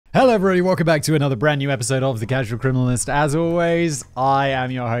Hello everybody, welcome back to another brand new episode of The Casual Criminalist. As always, I am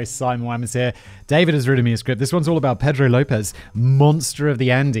your host, Simon Whammas here. David has written me a script. This one's all about Pedro Lopez, Monster of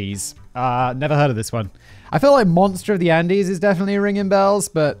the Andes. Never heard of this one. I feel like Monster of the Andes is definitely ringing bells,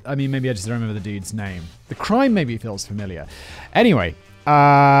 but I mean, maybe I just don't remember the dude's name. The crime maybe feels familiar. Anyway,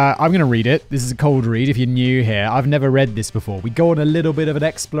 I'm going to read it. This is a cold read if you're new here. I've never read this before. We go on a little bit of an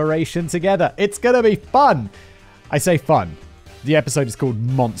exploration together. It's going to be fun. I say fun. The episode is called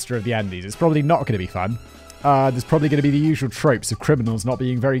Monster of the Andes. It's probably not going to be fun. There's probably going to be the usual tropes of criminals not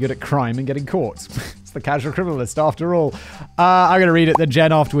being very good at crime and getting caught. It's the Casual Criminalist after all. I'm going to read it. Then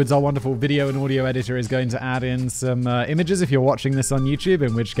Jen afterwards, our wonderful video and audio editor, is going to add in some images if you're watching this on YouTube,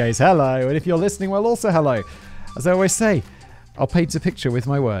 in which case, hello. And if you're listening, well, also hello. As I always say, I'll paint a picture with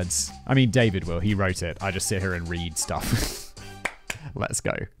my words. I mean, David will. He wrote it. I just sit here and read stuff. Let's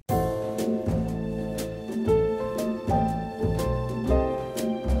go.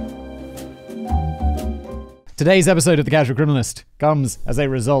 Today's episode of The Casual Criminalist comes as a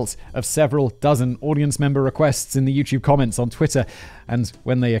result of several dozen audience member requests in the YouTube comments on Twitter, and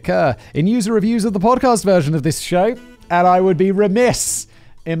when they occur, in user reviews of the podcast version of this show. And I would be remiss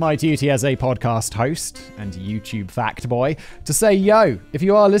in my duty as a podcast host and YouTube fact boy to say, yo, if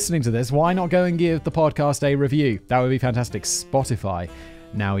you are listening to this, why not go and give the podcast a review? That would be fantastic. Spotify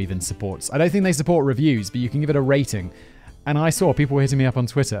now even supports. I don't think they support reviews, but you can give it a rating. And I saw people hitting me up on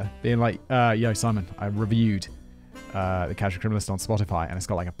Twitter being like, yo, Simon, I reviewed The Casual Criminalist on Spotify and it's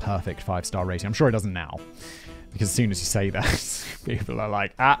got like a perfect 5-star rating. I'm sure it doesn't now, because as soon as you say that, people are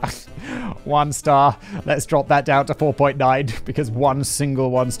like, 1 star. Let's drop that down to 4.9 because one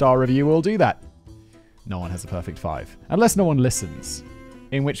single 1-star review will do that. No one has a perfect 5. Unless no one listens.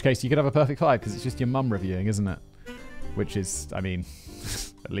 In which case you could have a perfect 5 because it's just your mum reviewing, isn't it? Which is, I mean,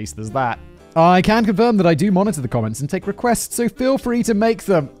 at least there's that. I can confirm that I do monitor the comments and take requests, so feel free to make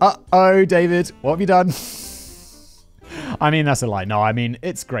them. Uh-oh, David, what have you done? I mean, that's a lie. No, I mean,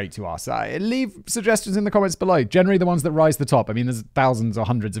 it's great to ask. Leave suggestions in the comments below. Generally the ones that rise to the top. I mean, there's thousands or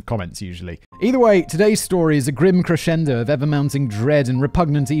hundreds of comments usually. Either way, today's story is a grim crescendo of ever-mounting dread and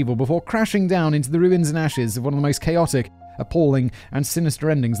repugnant evil before crashing down into the ruins and ashes of one of the most chaotic, appalling, and sinister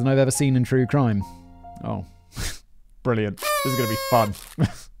endings that I've ever seen in true crime. Oh, brilliant. This is going to be fun.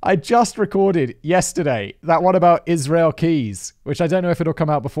 I just recorded yesterday that one about Israel Keys, which I don't know if it'll come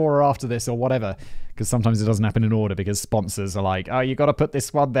out before or after this or whatever, because sometimes it doesn't happen in order because sponsors are like, oh, you got to put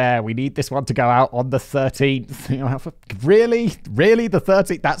this one there. We need this one to go out on the 13th. You know, really? Really? The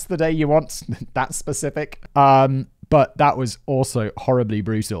 13th? That's the day you want? That specific? But that was also horribly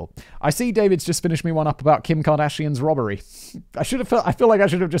brutal. I see David's just finished me one up about Kim Kardashian's robbery. I feel like I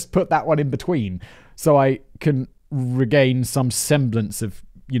should have just put that one in between so I can regain some semblance of,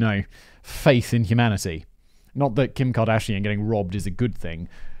 you know, faith in humanity. Not that Kim Kardashian getting robbed is a good thing,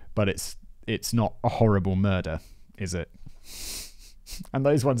 but it's not a horrible murder, is it? And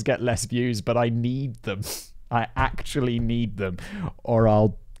those ones get less views, but I need them. I actually need them, or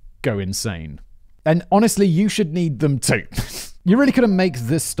I'll go insane. And honestly, you should need them too. You really couldn't make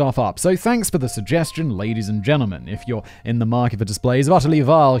this stuff up, so thanks for the suggestion, ladies and gentlemen. If you're in the market for displays of utterly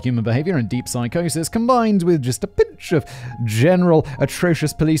vile human behavior and deep psychosis, combined with just a pinch of general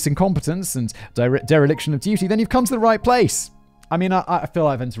atrocious police incompetence and dereliction of duty, then you've come to the right place. I mean, I feel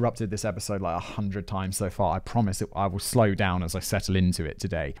I've interrupted this episode like 100 times so far. I promise I will slow down as I settle into it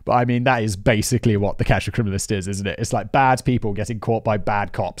today. But I mean, that is basically what The Casual Criminalist is, isn't it? It's like bad people getting caught by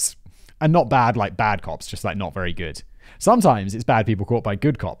bad cops. And not bad like bad cops, just like not very good. Sometimes it's bad people caught by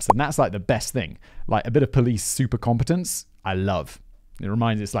good cops, and that's like the best thing. Like a bit of police super competence, I love. It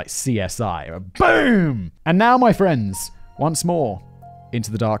reminds me, it's like CSI. Boom! And now, my friends, once more,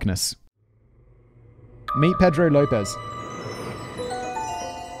 into the darkness. Meet Pedro Lopez.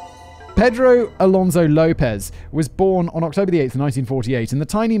 Pedro Alonso Lopez was born on October the 8th, 1948 in the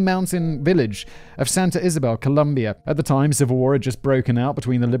tiny mountain village of Santa Isabel, Colombia. At the time, civil war had just broken out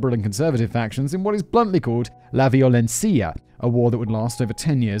between the liberal and conservative factions in what is bluntly called La Violencia, a war that would last over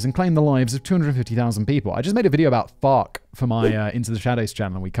 10 years and claim the lives of 250,000 people. I just made a video about FARC for my Into the Shadows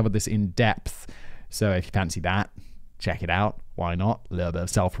channel, and we covered this in depth. So if you fancy that, check it out. Why not? A little bit of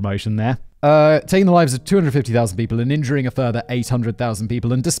self-promotion there. Taking the lives of 250,000 people and injuring a further 800,000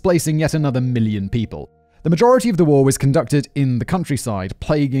 people and displacing yet another 1 million people. The majority of the war was conducted in the countryside,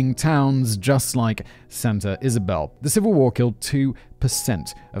 plaguing towns just like Santa Isabel. The Civil War killed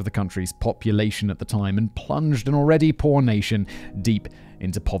 2% of the country's population at the time and plunged an already poor nation deep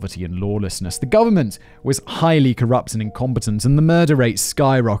into poverty and lawlessness. The government was highly corrupt and incompetent, and the murder rate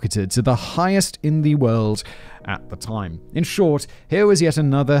skyrocketed to the highest in the world at the time. In short, here was yet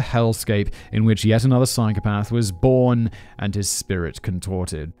another hellscape in which yet another psychopath was born and his spirit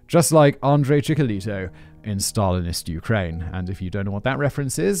contorted. Just like Andrei Chikatilo in Stalinist Ukraine. And if you don't know what that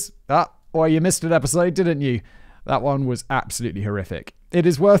reference is, you missed an episode, didn't you? That one was absolutely horrific. It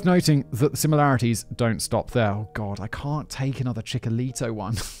is worth noting that the similarities don't stop there. Oh God, I can't take another Chicalito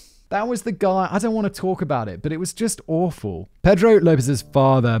one. That was the guy, I don't want to talk about it, but it was just awful. Pedro Lopez's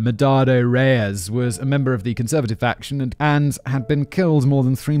father, Medardo Reyes, was a member of the conservative faction and had been killed more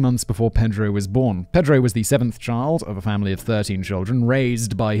than 3 months before Pedro was born. Pedro was the 7th child of a family of 13 children,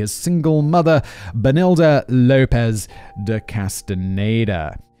 raised by his single mother, Benilda Lopez de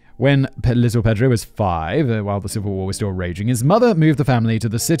Castaneda. When little Pedro was 5, while the Civil War was still raging, his mother moved the family to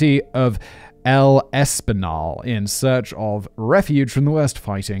the city of El Espinal in search of refuge from the worst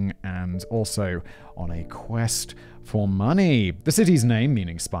fighting and also on a quest for money. The city's name,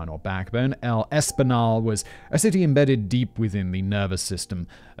 meaning spine or backbone, El Espinal, was a city embedded deep within the nervous system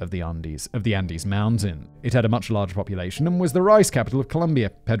of the Andes mountain. It had a much larger population and was the rice capital of Colombia.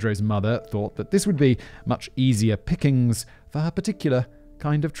 Pedro's mother thought that this would be much easier pickings for her particular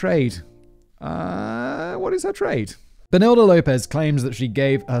kind of trade. What is her trade? Benilda Lopez claims that she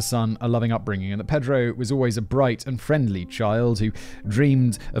gave her son a loving upbringing and that Pedro was always a bright and friendly child who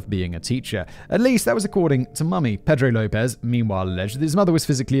dreamed of being a teacher. At least that was according to Mummy. Pedro Lopez, meanwhile, alleged that his mother was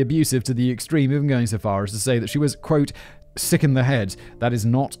physically abusive to the extreme, even going so far as to say that she was, quote, sick in the head. That is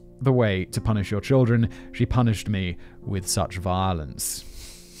not the way to punish your children. She punished me with such violence.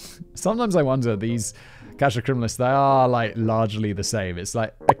 Sometimes I wonder, these casual criminalists, they are like largely the same. It's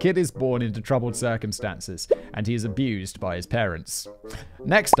like a kid is born into troubled circumstances and he is abused by his parents.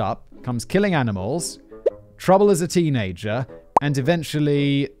 Next up comes killing animals, trouble as a teenager, and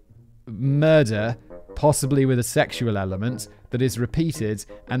eventually murder, possibly with a sexual element that is repeated,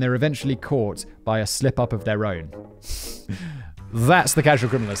 and they're eventually caught by a slip-up of their own. That's the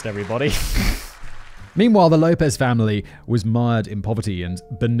casual criminalist, everybody. Meanwhile, the Lopez family was mired in poverty, and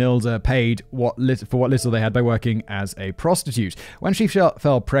Benilda paid for what little they had by working as a prostitute. When she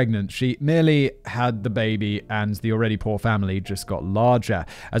fell pregnant, she merely had the baby, and the already poor family just got larger.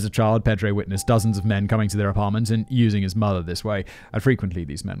 As a child, Pedro witnessed dozens of men coming to their apartment and using his mother this way, and frequently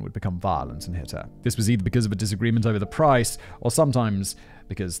these men would become violent and hit her. This was either because of a disagreement over the price, or sometimes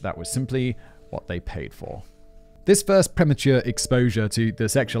because that was simply what they paid for. This first premature exposure to the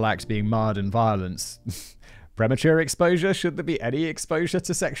sexual act being marred in violence. Premature exposure? Should there be any exposure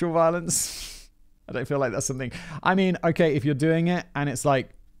to sexual violence? I don't feel like that's something... I mean, okay, if you're doing it and it's like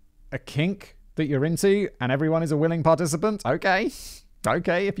a kink that you're into and everyone is a willing participant, okay.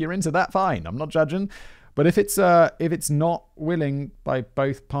 Okay, if you're into that, fine. I'm not judging. But if it's not willing by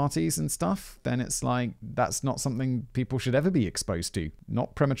both parties and stuff, then it's like that's not something people should ever be exposed to.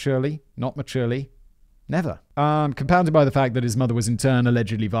 Not prematurely, not maturely. Never. Compounded by the fact that his mother was in turn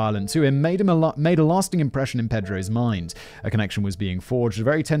allegedly violent to him, made a lasting impression in Pedro's mind. A connection was being forged at a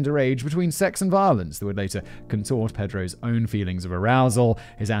very tender age between sex and violence that would later contort Pedro's own feelings of arousal,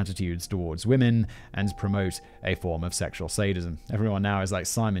 his attitudes towards women, and promote a form of sexual sadism. Everyone now is like,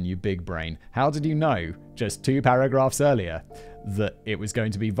 Simon, you big brain. How did you know, just 2 paragraphs earlier, that it was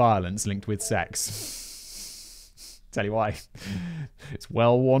going to be violence linked with sex? Tell you why. It's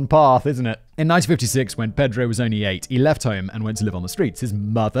well-worn path, isn't it? In 1956, when Pedro was only 8, he left home and went to live on the streets. His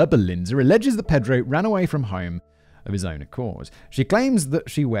mother, Belinda, alleges that Pedro ran away from home of his own accord. She claims that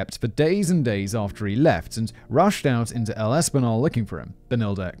she wept for days and days after he left and rushed out into El Espinal looking for him.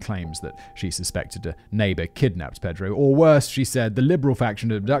 Benilda claims that she suspected a neighbor kidnapped Pedro, or worse, she said the liberal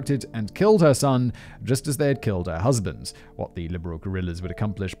faction had abducted and killed her son just as they had killed her husband. What the liberal guerrillas would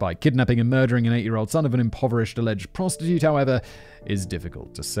accomplish by kidnapping and murdering an 8-year-old son of an impoverished alleged prostitute, however, is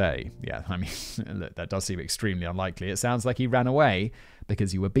difficult to say. Yeah, I mean, that does seem extremely unlikely. It sounds like he ran away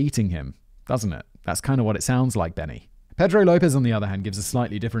because you were beating him, doesn't it? That's kind of what it sounds like, Benny. Pedro Lopez, on the other hand, gives a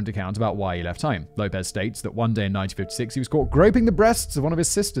slightly different account about why he left home. Lopez states that one day in 1956, he was caught groping the breasts of one of his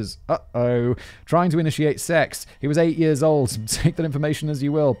sisters. Trying to initiate sex. He was 8 years old. Take that information as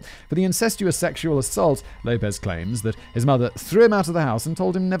you will. For the incestuous sexual assault, Lopez claims that his mother threw him out of the house and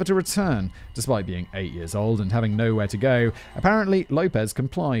told him never to return. Despite being 8 years old and having nowhere to go, apparently Lopez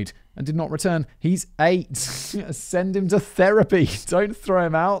complied and did not return. He's 8. Send him to therapy. Don't throw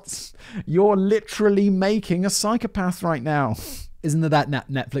him out. You're literally making a psychopath right now. Isn't there that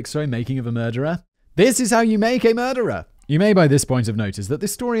Netflix show, Making of a Murderer? This is how you make a murderer. You may by this point have noticed that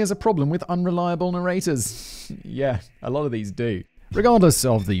this story has a problem with unreliable narrators. Yeah, a lot of these do. Regardless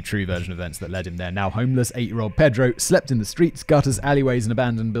of the true version of events that led him there, now homeless 8-year-old Pedro slept in the streets, gutters, alleyways, and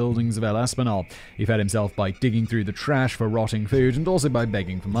abandoned buildings of El Espinal. He fed himself by digging through the trash for rotting food and also by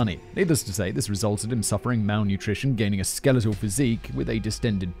begging for money. Needless to say, this resulted in him suffering malnutrition, gaining a skeletal physique with a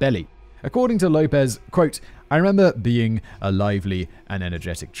distended belly. According to Lopez, quote, "I remember being a lively and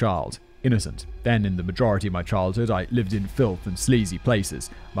energetic child. Innocent. Then, in the majority of my childhood, I lived in filth and sleazy places.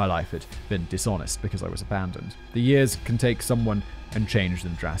 My life had been dishonest because I was abandoned. The years can take someone and change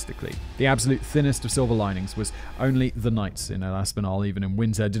them drastically. The absolute thinnest of silver linings was only the nights in El Espinal, even in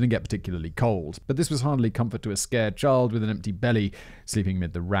winter, didn't get particularly cold. But this was hardly comfort to a scared child with an empty belly, sleeping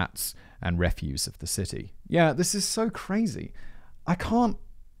amid the rats and refuse of the city." Yeah, this is so crazy. I can't...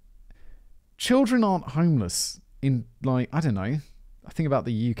 Children aren't homeless in, like, I don't know. I think about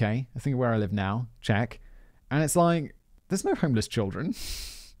the UK. I think of where I live now. Check. And it's like, there's no homeless children.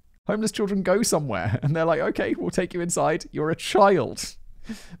 Homeless children go somewhere. And they're like, okay, we'll take you inside. You're a child.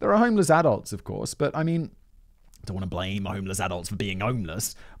 There are homeless adults, of course. But, I mean, I don't want to blame homeless adults for being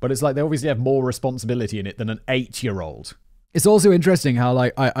homeless. But it's like they obviously have more responsibility in it than an 8-year-old. It's also interesting how,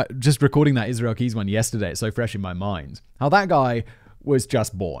 like, I just recording that Israel Keys one yesterday. It's so fresh in my mind. How that guy was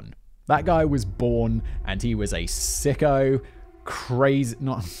just born. That guy was born and he was a sicko. Crazy,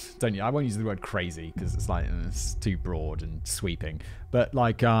 I won't use the word crazy because it's like it's too broad and sweeping, but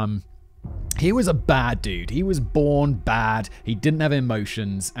like he was a bad dude. He was born bad. He didn't have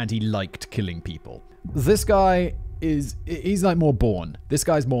emotions and he liked killing people. This guy he's like more born. This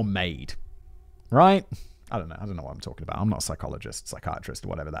guy's more made, right? I don't know what I'm talking about. I'm not a psychologist, psychiatrist, or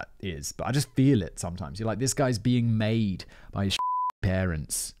whatever that is, but I just feel it sometimes. You're like, this guy's being made by his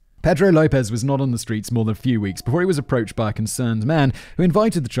parents. Pedro Lopez was not on the streets more than a few weeks before he was approached by a concerned man who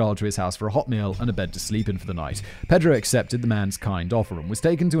invited the child to his house for a hot meal and a bed to sleep in for the night. Pedro accepted the man's kind offer and was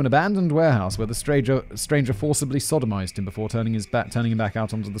taken to an abandoned warehouse where the stranger forcibly sodomized him before turning him back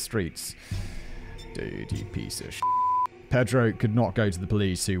out onto the streets. Dude, you piece of shit. Pedro could not go to the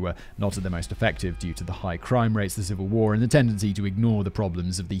police, who were not at their most effective due to the high crime rates, the civil war, and the tendency to ignore the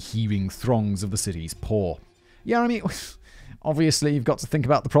problems of the heaving throngs of the city's poor. Yeah, I mean... Obviously, you've got to think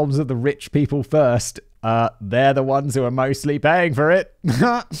about the problems of the rich people first. They're the ones who are mostly paying for it.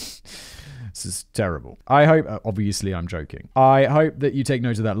 This is terrible. I hope, obviously I'm joking. I hope that you take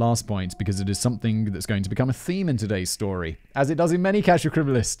note of that last point because it is something that's going to become a theme in today's story, as it does in many casual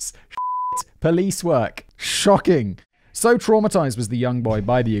criminalists. Police work. Shocking. So traumatized was the young boy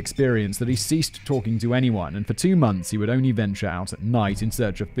by the experience that he ceased talking to anyone, and for 2 months he would only venture out at night in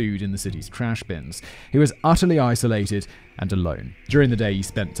search of food in the city's trash bins. He was utterly isolated and alone. During the day he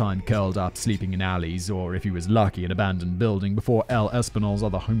spent time curled up, sleeping in alleys, or if he was lucky, an abandoned building before El Espinal's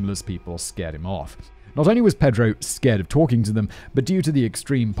other homeless people scared him off. Not only was Pedro scared of talking to them, but due to the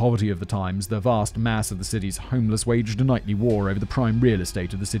extreme poverty of the times, the vast mass of the city's homeless waged a nightly war over the prime real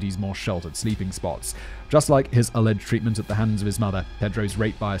estate of the city's more sheltered sleeping spots. Just like his alleged treatment at the hands of his mother, Pedro's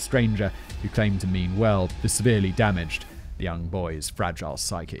rape by a stranger who claimed to mean well, this severely damaged the young boy's fragile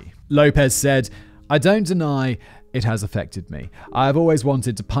psyche. Lopez said, "I don't deny it has affected me. I have always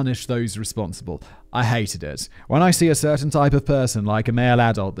wanted to punish those responsible. I hated it. When I see a certain type of person, like a male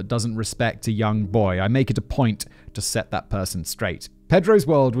adult, that doesn't respect a young boy, I make it a point to set that person straight." Pedro's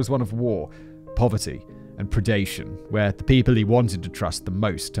world was one of war, poverty, and predation, where the people he wanted to trust the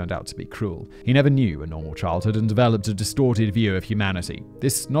most turned out to be cruel. He never knew a normal childhood and developed a distorted view of humanity.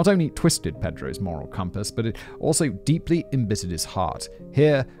 This not only twisted Pedro's moral compass, but it also deeply embittered his heart.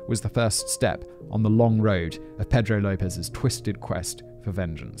 Here was the first step on the long road of Pedro Lopez's twisted quest for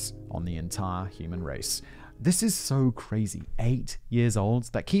vengeance on the entire human race. This is so crazy. 8 years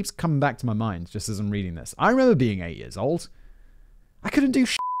old? That keeps coming back to my mind just as I'm reading this. I remember being 8 years old. I couldn't do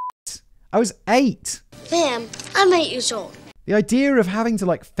shit. I was 8. Ma'am, I'm 8 years old. The idea of having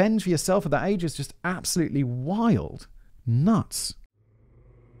to fend for yourself at that age is just absolutely wild. Nuts.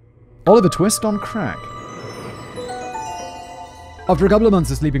 Oliver Twist on crack. After a couple of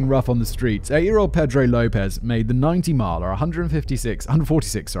months of sleeping rough on the streets, 8-year-old Pedro Lopez made the 90-mile or 146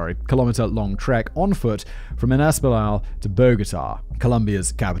 kilometer long trek on foot from El Espinal to Bogotá,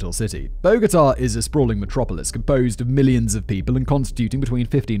 Colombia's capital city. Bogotá is a sprawling metropolis composed of millions of people and constituting between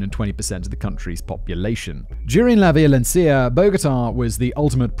 15 and 20% of the country's population. During La Violencia, Bogotá was the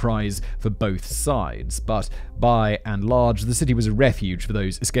ultimate prize for both sides, but by and large, the city was a refuge for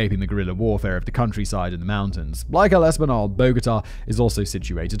those escaping the guerrilla warfare of the countryside and the mountains. Like El Espinal, Bogotá is also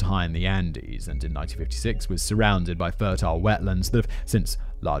situated high in the Andes, and in 1956 was surrounded by fertile wetlands that have since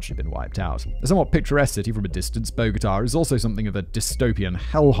largely been wiped out. A somewhat picturesque city from a distance, Bogotá is also something of a dystopian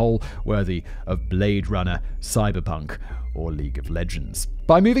hellhole worthy of Blade Runner cyberpunk or League of Legends.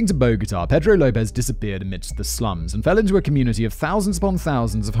 By moving to Bogota, Pedro Lopez disappeared amidst the slums and fell into a community of thousands upon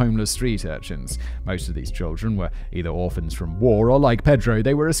thousands of homeless street urchins. Most of these children were either orphans from war or, like Pedro,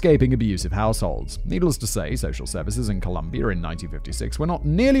 they were escaping abusive households. Needless to say, social services in Colombia in 1956 were not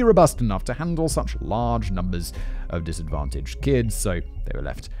nearly robust enough to handle such large numbers of disadvantaged kids, so they were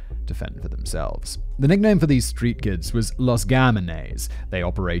left to fend for themselves. The nickname for these street kids was Los Gamenes. They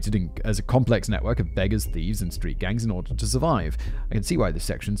operated as a complex network of beggars, thieves, and street gangs in order to survive. I can see why this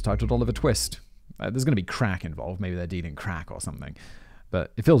section's titled Oliver Twist. There's going to be crack involved, maybe they're dealing crack or something.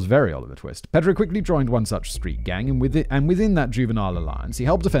 But it feels very Oliver Twist. Pedro quickly joined one such street gang, and within that juvenile alliance, he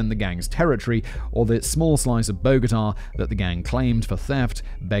helped defend the gang's territory, or the small slice of Bogota that the gang claimed for theft,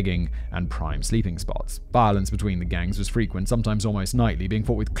 begging, and prime sleeping spots. Violence between the gangs was frequent, sometimes almost nightly, being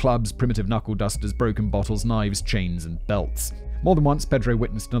fought with clubs, primitive knuckle dusters, broken bottles, knives, chains, and belts. More than once, Pedro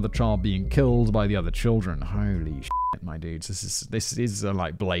witnessed another child being killed by the other children. Holy shit, my dudes. This is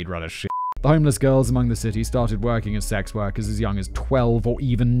like Blade Runner shit. The homeless girls among the city started working as sex workers as young as 12 or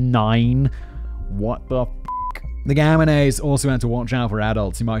even 9. What the f***? The Gamenes also had to watch out for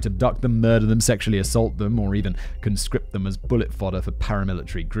adults who might abduct them, murder them, sexually assault them, or even conscript them as bullet fodder for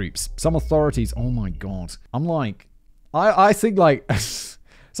paramilitary groups. Some authorities, oh my god. I'm like, I think like,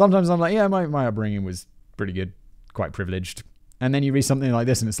 sometimes I'm like, yeah, my upbringing was pretty good, quite privileged. And then you read something like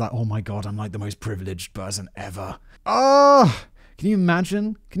this and it's like, oh my god, I'm like the most privileged person ever. Oh! Can you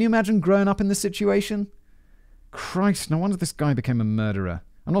imagine? Can you imagine growing up in this situation? Christ, no wonder this guy became a murderer.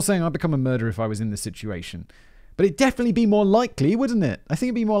 I'm not saying I'd become a murderer if I was in this situation, but it'd definitely be more likely, wouldn't it? I think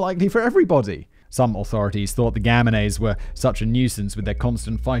it'd be more likely for everybody. Some authorities thought the Gamenes were such a nuisance with their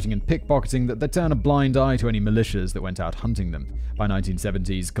constant fighting and pickpocketing that they'd turn a blind eye to any militias that went out hunting them. By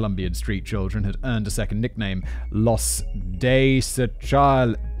 1970s, Colombian street children had earned a second nickname, Los Desechables,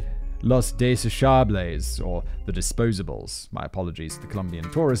 or the Disposables. My apologies to the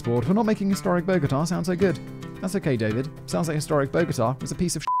Colombian Tourist Board for not making historic Bogota sound so good. That's okay, David. Sounds like historic Bogota was a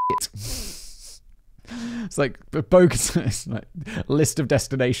piece of shit. It's like Bogota is like a list of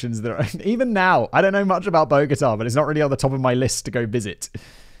destinations that are, even now, I don't know much about Bogota, but it's not really on the top of my list to go visit.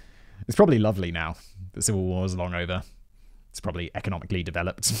 It's probably lovely now. The Civil War is long over. It's probably economically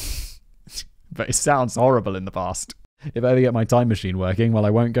developed. But it sounds horrible in the past. If I ever get my time machine working, well, I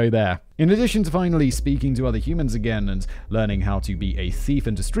won't go there. In addition to finally speaking to other humans again and learning how to be a thief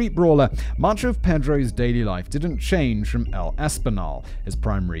and a street brawler, much of Pedro's daily life didn't change from El Espinal. His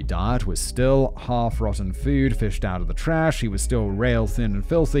primary diet was still half-rotten food fished out of the trash. He was still rail-thin and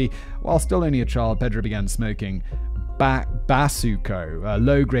filthy. While still only a child, Pedro began smoking basuco, a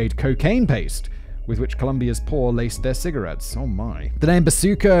low-grade cocaine paste, with which Colombia's poor laced their cigarettes. Oh my. The name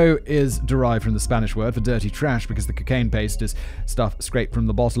basuco is derived from the Spanish word for dirty trash because the cocaine paste is stuff scraped from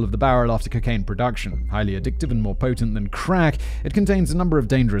the bottle of the barrel after cocaine production. Highly addictive and more potent than crack, it contains a number of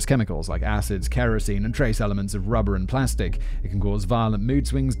dangerous chemicals like acids, kerosene, and trace elements of rubber and plastic. It can cause violent mood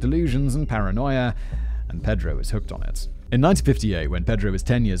swings, delusions, and paranoia, and Pedro is hooked on it. In 1958, when Pedro was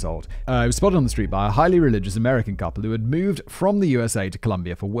 10 years old, he was spotted on the street by a highly religious American couple who had moved from the USA to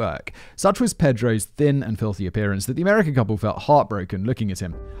Colombia for work. Such was Pedro's thin and filthy appearance that the American couple felt heartbroken looking at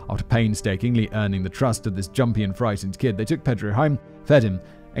him. After painstakingly earning the trust of this jumpy and frightened kid, they took Pedro home, fed him,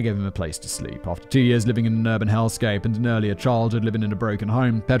 and gave him a place to sleep. After 2 years living in an urban hellscape and an earlier childhood living in a broken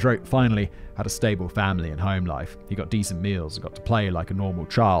home, Pedro finally had a stable family and home life. He got decent meals and got to play like a normal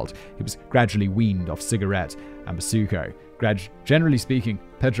child. He was gradually weaned off cigarette and basuco. Generally speaking,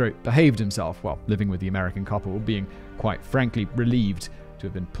 Pedro behaved himself while living with the American couple, being quite frankly relieved to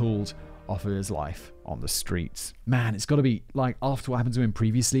have been pulled off of his life on the streets. Man, it's got to be like after what happened to him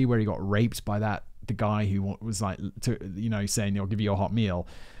previously where he got raped by the guy who was like, saying, I'll give you a hot meal.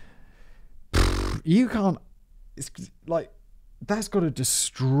 You can't, it's like, that's got to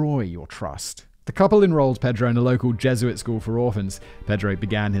destroy your trust. The couple enrolled Pedro in a local Jesuit school for orphans. Pedro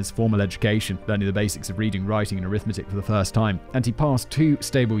began his formal education, learning the basics of reading, writing, and arithmetic for the first time, and he passed 2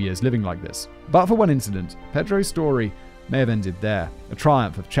 stable years living like this. But for one incident, Pedro's story may have ended there, a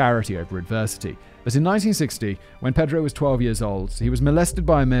triumph of charity over adversity. But in 1960, when Pedro was 12 years old, he was molested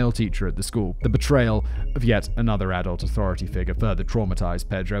by a male teacher at the school. The betrayal of yet another adult authority figure further traumatized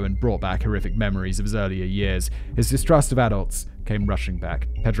Pedro and brought back horrific memories of his earlier years. His distrust of adults came rushing back.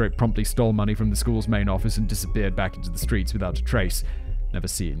 Pedro promptly stole money from the school's main office and disappeared back into the streets without a trace, never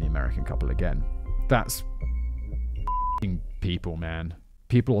seeing the American couple again. That's people, man.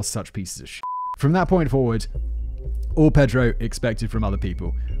 People are such pieces of shit. From that point forward, all Pedro expected from other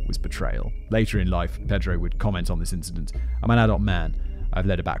people was betrayal. Later in life, Pedro would comment on this incident. I'm an adult man. I've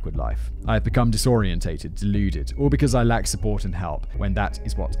led a backward life. I have become disorientated, deluded, all because I lack support and help when that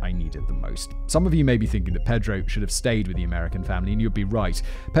is what I needed the most. Some of you may be thinking that Pedro should have stayed with the American family, and you'd be right.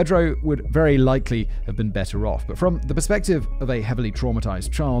 Pedro would very likely have been better off, but from the perspective of a heavily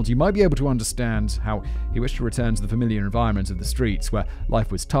traumatized child, you might be able to understand how he wished to return to the familiar environment of the streets where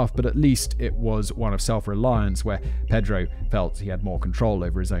life was tough, but at least it was one of self-reliance where Pedro felt he had more control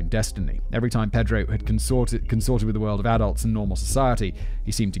over his own destiny. Every time Pedro had consorted with the world of adults and normal society,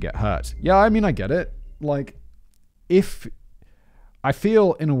 he seemed to get hurt. Yeah, I mean, I get it. Like, if I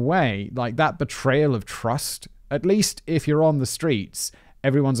feel in a way like that betrayal of trust, at least if you're on the streets,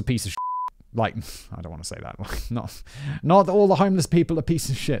 everyone's a piece of shit. Like, I don't want to say that. Not that all the homeless people are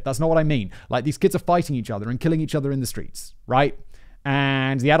pieces of shit. That's not what I mean. Like, these kids are fighting each other and killing each other in the streets, right?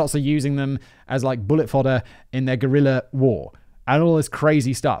 And the adults are using them as like bullet fodder in their guerrilla war and all this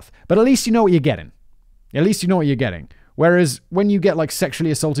crazy stuff. But at least you know what you're getting. At least you know what you're getting. Whereas when you get like sexually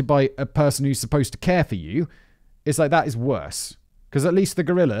assaulted by a person who's supposed to care for you, it's like that is worse. Because at least the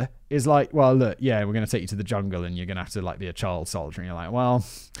gorilla is like, well, look, yeah, we're going to take you to the jungle and you're going to have to like be a child soldier. And you're like, well,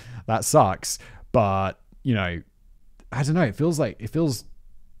 that sucks. But, you know, I don't know. It feels at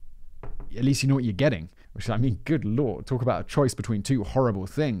least you know what you're getting. Which, I mean, good Lord, talk about a choice between two horrible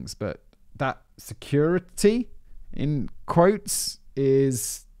things. But that security, in quotes,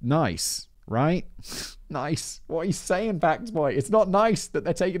 is nice, right? Nice. What are you saying, Backsboy? It's not nice that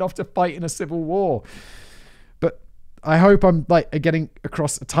they're taken off to fight in a civil war. But I hope I'm getting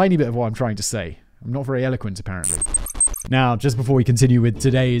across a tiny bit of what I'm trying to say. I'm not very eloquent, apparently. Now, just before we continue with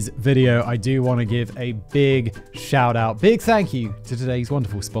today's video, I do want to give a big shout out, big thank you to today's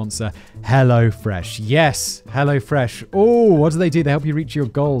wonderful sponsor, HelloFresh. Yes, HelloFresh. Oh, what do? They help you reach your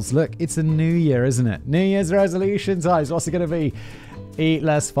goals. Look, it's a new year, isn't it? New Year's resolution times. What's it going to be? Eat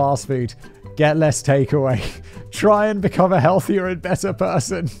less fast food. Get less takeaway. Try and become a healthier and better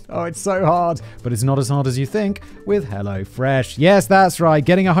person. Oh, it's so hard. But it's not as hard as you think with HelloFresh. Yes, that's right.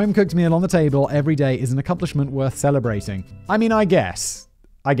 Getting a home-cooked meal on the table every day is an accomplishment worth celebrating. I mean, I guess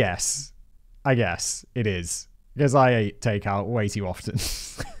it is. Because I eat takeout way too often.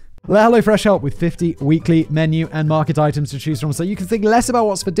 Let HelloFresh help with 50 weekly menu and market items to choose from so you can think less about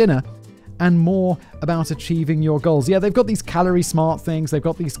what's for dinner and more about achieving your goals. Yeah, they've got these calorie smart things. They've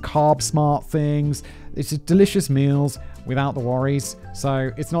got these carb smart things. It's just delicious meals without the worries. So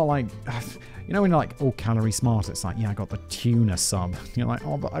it's not like, you know, when you're like, oh, calorie smart, it's like, yeah, I got the tuna sub. You're like,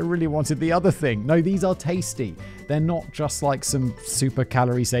 oh, but I really wanted the other thing. No, these are tasty. They're not just like some super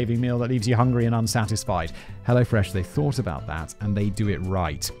calorie saving meal that leaves you hungry and unsatisfied. HelloFresh, they thought about that and they do it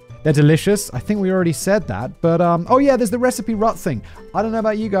right. They're delicious. I think we already said that. But, oh yeah, there's the recipe rut thing. I don't know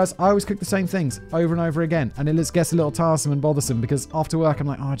about you guys. I always cook the same things over and over again. And it gets a little tiresome and bothersome because after work, I'm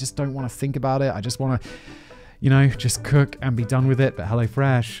like, oh, I just don't want to think about it. I just want to, you know, just cook and be done with it. But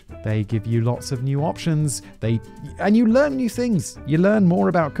HelloFresh, they give you lots of new options. And you learn new things. You learn more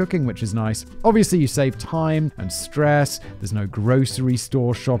about cooking, which is nice. Obviously, you save time and stress. There's no grocery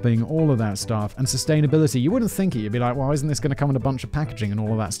store shopping, all of that stuff. And sustainability, you wouldn't think it. You'd be like, well, isn't this going to come in a bunch of packaging and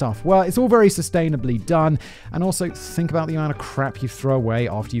all of that stuff? Well, it's all very sustainably done. And also, think about the amount of crap you throw away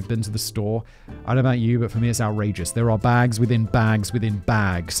after you've been to the store. I don't know about you, but for me, it's outrageous. There are bags within bags within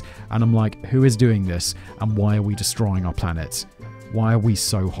bags. And I'm like, who is doing this? And why are we destroying our planet? Why are we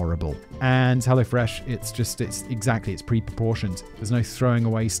so horrible? And HelloFresh, it's pre-proportioned. There's no throwing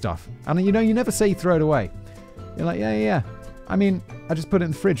away stuff. And you know, you never say throw it away. You're like, yeah. I mean, I just put it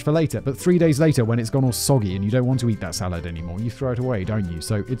in the fridge for later. But 3 days later, when it's gone all soggy and you don't want to eat that salad anymore, you throw it away, don't you?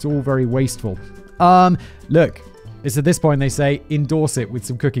 So it's all very wasteful. Look, it's at this point they say endorse it with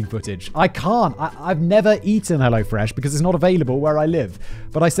some cooking footage. I can't. I've never eaten HelloFresh because it's not available where I live.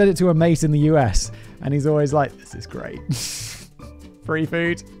 But I said it to a mate in the US and he's always like, this is great. Free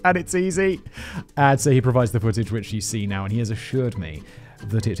food and it's easy. And so he provides the footage which you see now and he has assured me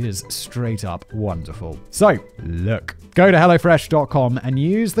that it is straight up wonderful. So, look. Go to HelloFresh.com and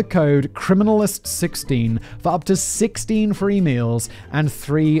use the code Criminalist16 for up to 16 free meals and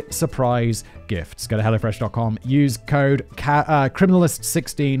 3 surprise gifts. Go to HelloFresh.com, use code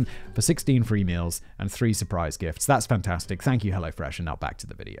Criminalist16 for 16 free meals and 3 surprise gifts. That's fantastic. Thank you, HelloFresh. And now back to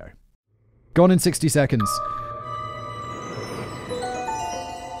the video. Gone in 60 seconds.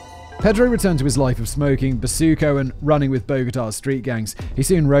 Pedro returned to his life of smoking, bazooka, and running with Bogota's street gangs. He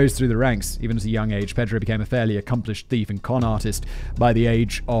soon rose through the ranks. Even at a young age, Pedro became a fairly accomplished thief and con artist. By the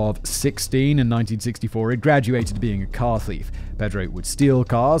age of 16 in 1964, he graduated to being a car thief. Pedro would steal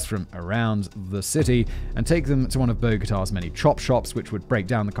cars from around the city and take them to one of Bogota's many chop shops, which would break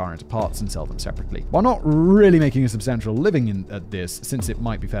down the car into parts and sell them separately. While not really making a substantial living at this, since it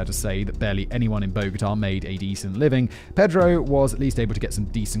might be fair to say that barely anyone in Bogota made a decent living, Pedro was at least able to get some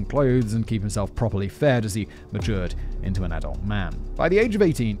decent clothes and keep himself properly fed as he matured into an adult man. By the age of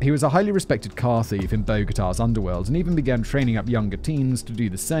 18, he was a highly respected car thief in Bogota's underworld and even began training up younger teens to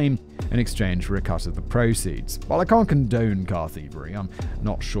do the same in exchange for a cut of the proceeds. While I can't condone car thievery, I'm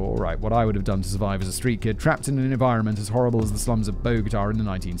not sure what I would have done to survive as a street kid trapped in an environment as horrible as the slums of Bogota in the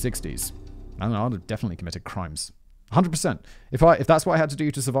 1960s. I don't know, I'd have definitely committed crimes. 100%. If that's what I had to do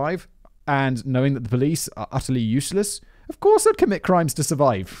to survive, and knowing that the police are utterly useless, of course I'd commit crimes to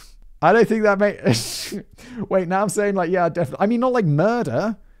survive. I don't think that makes... Wait, now I'm saying yeah, definitely. I mean, not like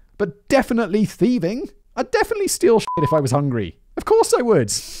murder, but definitely thieving. I'd definitely steal shit if I was hungry. Of course I would.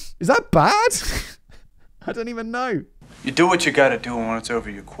 Is that bad? I don't even know. You do what you gotta do, and when it's over,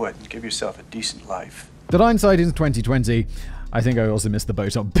 you quit and give yourself a decent life. But hindsight is 2020. I think I also missed the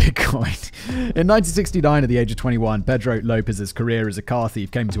boat on Bitcoin. In 1969, at the age of 21, Pedro Lopez's career as a car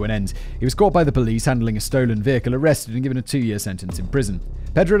thief came to an end. He was caught by the police handling a stolen vehicle, arrested, and given a 2-year sentence in prison.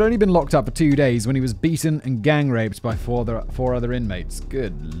 Pedro had only been locked up for 2 days when he was beaten and gang raped by four other inmates.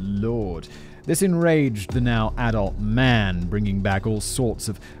 Good lord. This enraged the now adult man, bringing back all sorts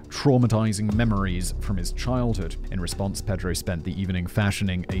of traumatizing memories from his childhood. In response, Pedro spent the evening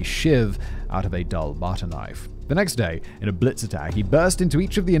fashioning a shiv out of a dull butter knife. The next day, in a blitz attack, he burst into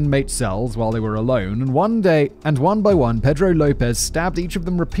each of the inmates' cells while they were alone, and one by one, Pedro Lopez stabbed each of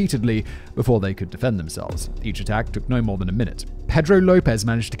them repeatedly before they could defend themselves. Each attack took no more than a minute. Pedro Lopez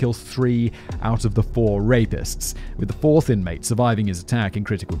managed to kill 3 out of the 4 rapists, with the 4th inmate surviving his attack in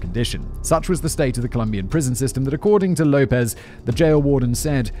critical condition. Such was the state of the Colombian prison system that, according to Lopez, the jail warden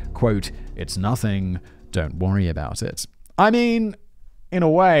said, quote, "It's nothing, don't worry about it." I mean, in a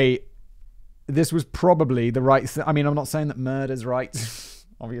way, this was probably the right thing. I mean, I'm not saying that murder's right.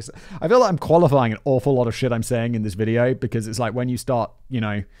 Obviously. I feel like I'm qualifying an awful lot of shit I'm saying in this video, because it's like when you start,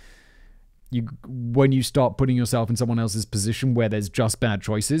 when you start putting yourself in someone else's position where there's just bad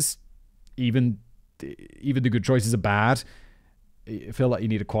choices, even the good choices are bad, I feel like you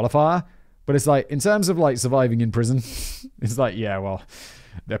need a qualifier. But it's like, in terms of surviving in prison, it's like, yeah, well,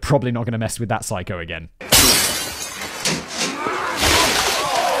 they're probably not going to mess with that psycho again.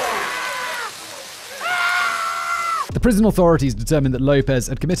 The prison authorities determined that Lopez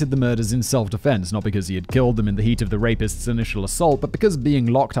had committed the murders in self-defense, not because he had killed them in the heat of the rapist's initial assault, but because being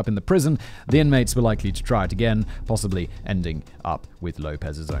locked up in the prison, the inmates were likely to try it again, possibly ending up with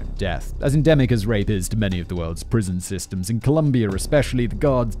Lopez's own death. As endemic as rape is to many of the world's prison systems, in Colombia especially, the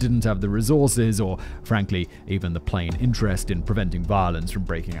guards didn't have the resources or, frankly, even the plain interest in preventing violence from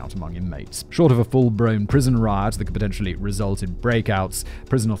breaking out among inmates. Short of a full-blown prison riot that could potentially result in breakouts,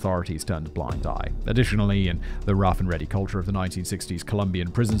 prison authorities turned a blind eye. Additionally, in the rough and ready culture of the 1960s Colombian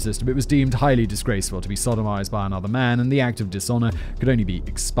prison system, it was deemed highly disgraceful to be sodomized by another man, and the act of dishonor could only be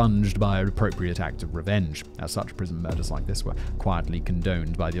expunged by an appropriate act of revenge. As such, prison murders like this were quietly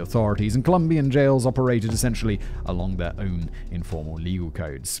condoned by the authorities, and Colombian jails operated essentially along their own informal legal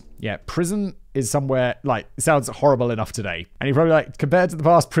codes. Yeah, prison is somewhere, it sounds horrible enough today. And you're probably compared to the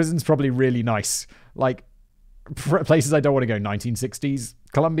past, prison's probably really nice. Places I don't want to go, 1960s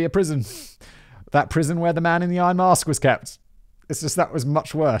Colombia prison. That prison where the man in the iron mask was kept. It's just that was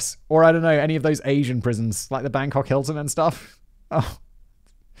much worse. Or I don't know, any of those Asian prisons, like the Bangkok Hilton and stuff. Oh,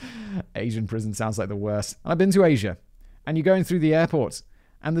 Asian prison sounds like the worst. I've been to Asia, and you're going through the airport,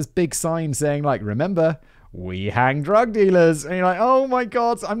 and there's big signs saying remember, we hang drug dealers. And you're like, oh my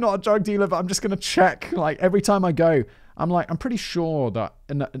God, I'm not a drug dealer, but I'm just going to check. Every time I go, I'm pretty sure that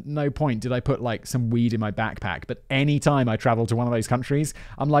at no point did I put some weed in my backpack, but any time I travel to one of those countries,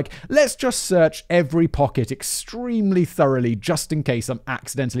 I'm like, let's just search every pocket extremely thoroughly just in case I'm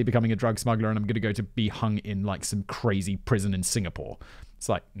accidentally becoming a drug smuggler and I'm going to go to be hung in some crazy prison in Singapore. It's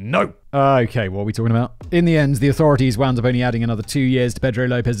no. Okay, what are we talking about? In the end, the authorities wound up only adding another 2 years to Pedro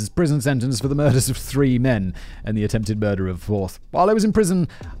Lopez's prison sentence for the murders of 3 men and the attempted murder of a 4th. While I was in prison,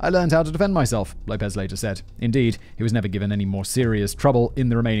 I learned how to defend myself, Lopez later said. Indeed, he was never given any more serious trouble in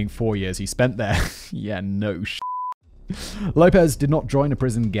the remaining 4 years he spent there. Yeah, no shit. Lopez did not join a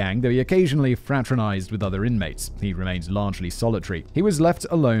prison gang, though he occasionally fraternized with other inmates. He remained largely solitary. He was left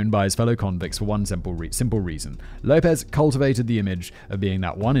alone by his fellow convicts for one simple reason. Lopez cultivated the image of being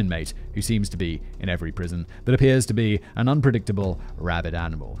that one inmate who seems to be in every prison that appears to be an unpredictable, rabid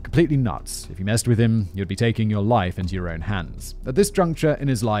animal. Completely nuts. If you messed with him, you'd be taking your life into your own hands. At this juncture in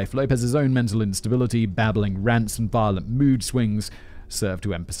his life, Lopez's own mental instability, babbling rants, and violent mood swings serve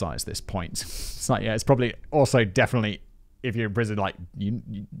to emphasize this point. It's probably also definitely if you're in prison, like, you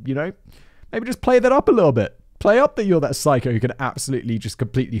know, maybe just play that up a little bit. Play up that you're that psycho who can absolutely just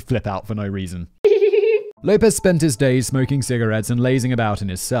completely flip out for no reason. Lopez spent his days smoking cigarettes and lazing about in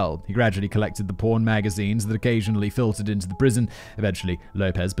his cell. He gradually collected the porn magazines that occasionally filtered into the prison. Eventually,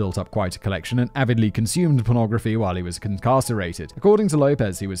 Lopez built up quite a collection and avidly consumed pornography while he was incarcerated. According to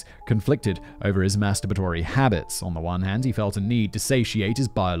Lopez, he was conflicted over his masturbatory habits. On the one hand, he felt a need to satiate his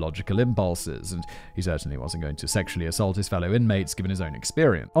biological impulses, and he certainly wasn't going to sexually assault his fellow inmates given his own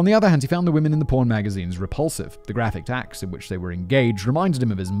experience. On the other hand, he found the women in the porn magazines repulsive. The graphic acts in which they were engaged reminded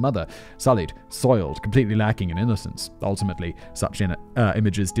him of his mother, sullied, soiled, completely lacking in innocence. Ultimately, such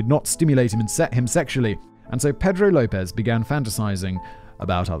images did not stimulate him sexually, and so Pedro Lopez began fantasizing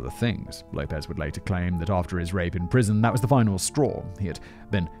about other things. Lopez would later claim that after his rape in prison, that was the final straw. He had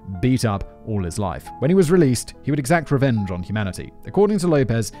been beat up all his life. When he was released, he would exact revenge on humanity. According to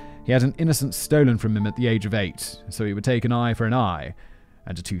Lopez, he had an innocent stolen from him at the age of 8, so he would take an eye for an eye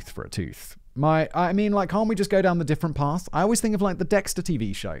and a tooth for a tooth. Can't we just go down the different path? I always think of like the Dexter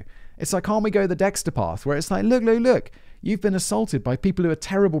TV show. It's like, can't we go the Dexter path, where it's like, look, you've been assaulted by people who are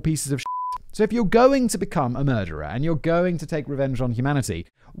terrible pieces of shit. So if you're going to become a murderer and you're going to take revenge on humanity,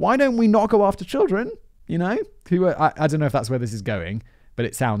 why don't we not go after children, you know? I don't know if that's where this is going, but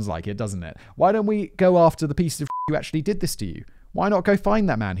it sounds like it, doesn't it? Why don't we go after the pieces of shit who actually did this to you? Why not go find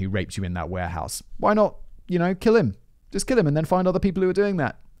that man who raped you in that warehouse? Why not, kill him? Just kill him and then find other people who are doing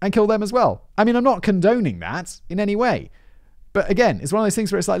that and kill them as well. I mean, I'm not condoning that in any way. But again, it's one of those things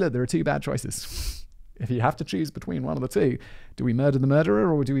where it's like, look, there are two bad choices. If you have to choose between one of the two, do we murder the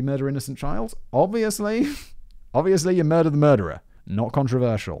murderer or do we murder innocent child? Obviously, you murder the murderer. Not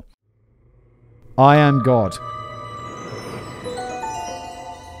controversial. I am God.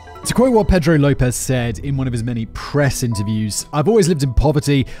 To quote what Pedro Lopez said in one of his many press interviews, "I've always lived in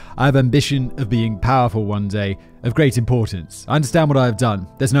poverty. I have ambition of being powerful one day, of great importance. I understand what I have done.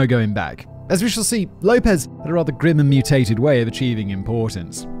 There's no going back." As we shall see, Lopez had a rather grim and mutated way of achieving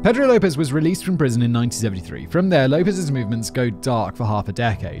importance. Pedro Lopez was released from prison in 1973. From there, Lopez's movements go dark for half a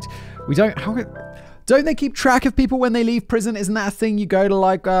decade. Don't they keep track of people when they leave prison? Isn't that a thing? You go to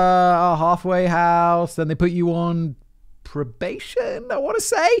like a halfway house, then they put you on probation, I want to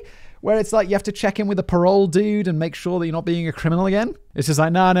say, where it's like you have to check in with a parole dude and make sure that you're not being a criminal again. It's just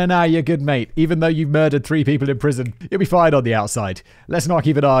like, no, you're good, mate. Even though you've murdered 3 people in prison, you'll be fine on the outside. Let's not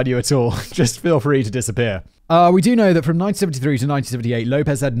keep an eye on you at all. Just feel free to disappear. We do know that from 1973 to 1978,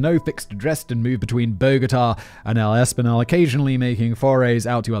 Lopez had no fixed address and moved between Bogota and El Espinal, occasionally making forays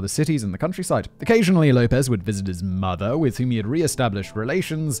out to other cities in the countryside. Occasionally, Lopez would visit his mother, with whom he had re-established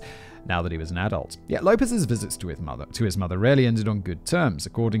relations now that he was an adult. Yet Lopez's visits to his mother rarely ended on good terms.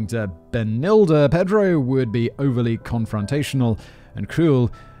 According to Benilde, Pedro would be overly confrontational and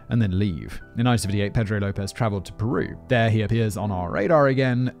cruel, and then leave. In 1978, Pedro Lopez traveled to Peru. There he appears on our radar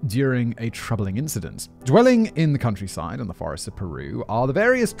again during a troubling incident. Dwelling in the countryside and the forests of Peru are the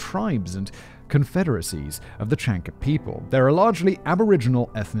various tribes and confederacies of the Chanca people. They're a largely aboriginal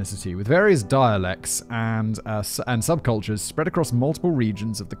ethnicity with various dialects and subcultures spread across multiple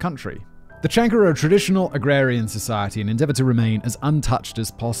regions of the country. The Chanca are a traditional agrarian society and endeavored to remain as untouched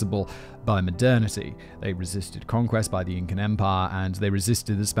as possible by modernity. They resisted conquest by the Incan Empire and they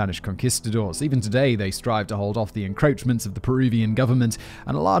resisted the Spanish conquistadors. Even today, they strive to hold off the encroachments of the Peruvian government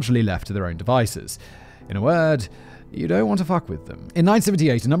and are largely left to their own devices. In a word, you don't want to fuck with them. In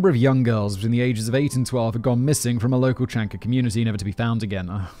 1978, a number of young girls between the ages of 8 and 12 had gone missing from a local Chanca community, never to be found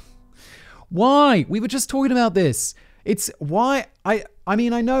again. Why? We were just talking about this. It's why I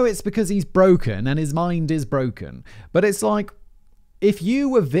mean, I know it's because he's broken and his mind is broken, but it's like, if you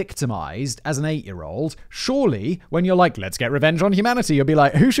were victimized as an 8-year-old, surely when you're like, let's get revenge on humanity, you'll be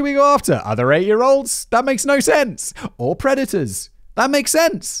like, who should we go after? Other 8-year-olds? That makes no sense. Or predators. That makes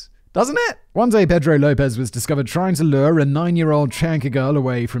sense. Doesn't it? One day, Pedro Lopez was discovered trying to lure a 9-year-old Chanca girl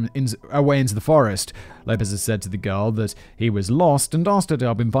away into the forest. Lopez has said to the girl that he was lost and asked her to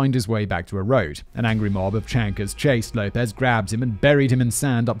help him find his way back to a road. An angry mob of Chancas chased Lopez, grabbed him, and buried him in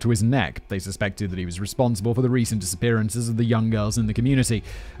sand up to his neck. They suspected that he was responsible for the recent disappearances of the young girls in the community.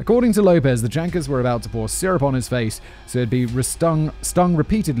 According to Lopez, the Chancas were about to pour syrup on his face, so he'd be stung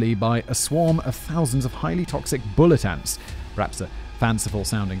repeatedly by a swarm of thousands of highly toxic bullet ants. Perhaps a fanciful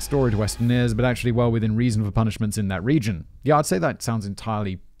sounding story to Western ears, but actually well within reason for punishments in that region. Yeah, I'd say that sounds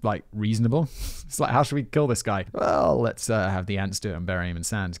entirely, reasonable. It's like, how should we kill this guy? Well, let's have the ants do it and bury him in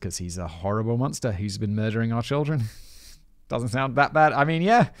sand because he's a horrible monster who's been murdering our children. Doesn't sound that bad. I mean,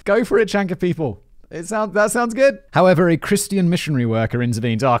 yeah, go for it, Chanca people. That sounds good. However, a Christian missionary worker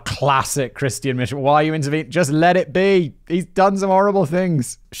intervened. Oh, classic Christian mission. Why are you intervening? Just let it be. He's done some horrible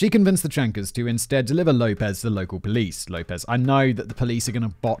things. She convinced the Chancas to instead deliver Lopez to the local police. Lopez, I know that the police are going to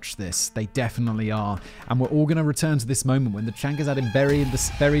botch this. They definitely are. And we're all going to return to this moment when the Chancas had him buried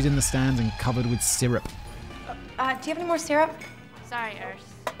in the stands and covered with syrup. Do you have any more syrup? Sorry, Earth.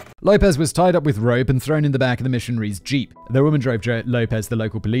 Lopez was tied up with rope and thrown in the back of the missionary's jeep. The woman drove Lopez to the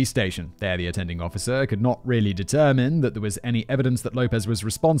local police station. There, the attending officer could not really determine that there was any evidence that Lopez was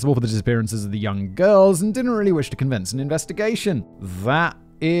responsible for the disappearances of the young girls and didn't really wish to commence an investigation. That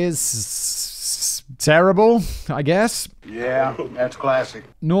is terrible, I guess. Yeah, that's classic.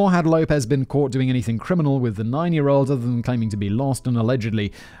 Nor had Lopez been caught doing anything criminal with the 9-year-old other than claiming to be lost and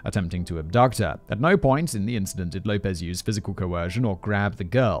allegedly attempting to abduct her. At no point in the incident did Lopez use physical coercion or grab the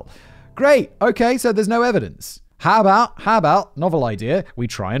girl. Great, okay, so there's no evidence. How about, novel idea, we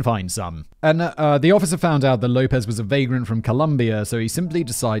try and find some. And the officer found out that Lopez was a vagrant from Colombia, so he simply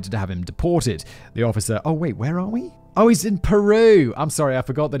decided to have him deported. The officer, oh wait, where are we? Oh, he's in Peru. I'm sorry, I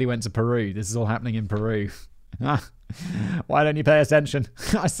forgot that he went to Peru. This is all happening in Peru. Why don't you pay attention?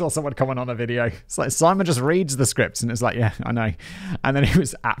 I saw someone comment on a video. It's like Simon just reads the scripts and it's like, yeah, I know. And then it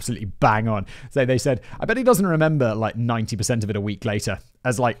was absolutely bang on. So they said, I bet he doesn't remember like 90% of it a week later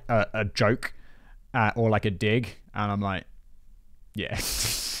as like a joke or like a dig. And I'm like, yeah,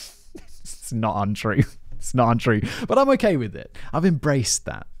 it's not untrue. It's not untrue. But I'm okay with it. I've embraced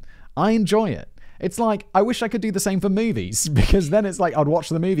that. I enjoy it. It's like, I wish I could do the same for movies, because then it's like I'd watch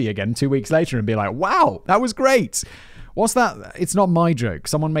the movie again 2 weeks later and be like, wow, that was great. What's that? It's not my joke.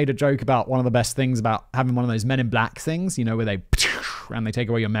 Someone made a joke about one of the best things about having one of those Men in Black things, you know, where they and they take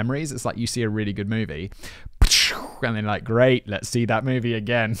away your memories. It's like you see a really good movie and they're like, great, let's see that movie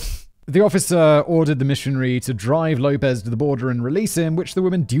again. The officer ordered the missionary to drive Lopez to the border and release him, which the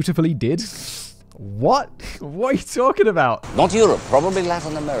woman dutifully did. What? What are you talking about? Not Europe, probably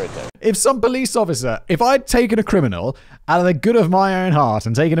Latin America. If some police officer, if I'd taken a criminal out of the good of my own heart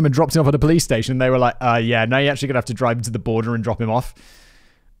and taken him and dropped him off at a police station, they were like, yeah, now you're actually going to have to drive him to the border and drop him off.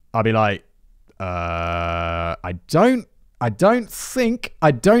 I'd be like, I don't think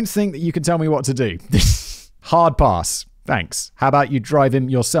that you can tell me what to do. Hard pass. Thanks. How about you drive him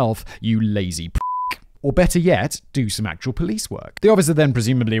yourself, you lazy p***? Or better yet, do some actual police work. The officer then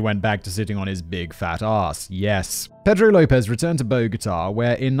presumably went back to sitting on his big fat ass. Yes. Pedro Lopez returned to Bogota,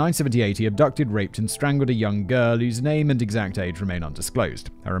 where in 1978 he abducted, raped, and strangled a young girl whose name and exact age remain undisclosed.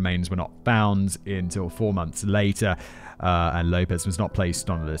 Her remains were not found until 4 months later, and Lopez was not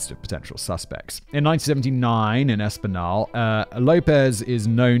placed on a list of potential suspects. In 1979, in Espinal, Lopez is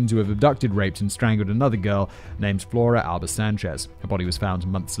known to have abducted, raped, and strangled another girl named Flora Alba Sanchez. Her body was found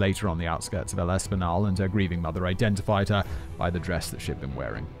months later on the outskirts of El Espinal, and her grieving mother identified her by the dress that she'd been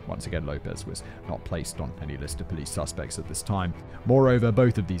wearing. Once again, Lopez was not placed on any list of police suspects at this time. Moreover,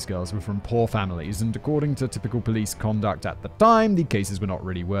 both of these girls were from poor families, and according to typical police conduct at the time, the cases were not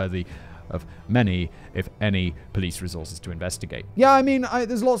really worthy of many, if any, police resources to investigate. Yeah, I mean,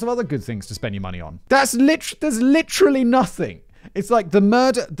 there's lots of other good things to spend your money on. There's literally nothing. It's like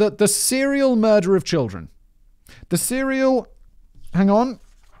the serial murder of children. The serial,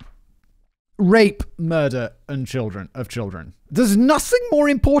 rape, murder, and of children. There's nothing more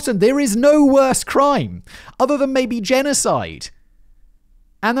important. There is no worse crime other than maybe genocide.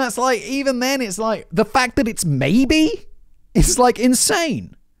 And that's like, even then, it's like, the fact that it's maybe, it's like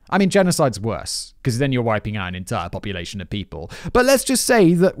insane. I mean, genocide's worse, because then you're wiping out an entire population of people. But let's just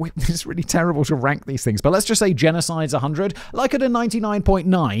say that, it's really terrible to rank these things, but let's just say genocide's 100. Like at a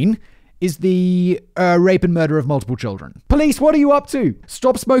 99.9 is the rape and murder of multiple children. Police, what are you up to?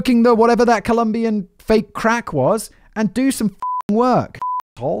 Stop smoking the whatever that Colombian fake crack was, and do some work.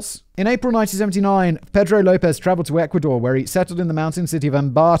 In April 1979, Pedro Lopez traveled to Ecuador, where he settled in the mountain city of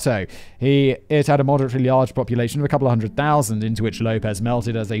Ambato. It had a moderately large population of a couple of 100,000, into which Lopez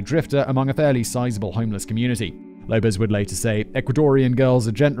melted as a drifter among a fairly sizable homeless community. Lopez would later say, Ecuadorian girls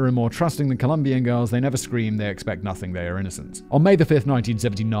are gentler and more trusting than Colombian girls. They never scream, they expect nothing, they are innocent. On May the 5th,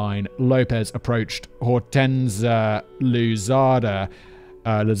 1979, Lopez approached Hortensia Luzada,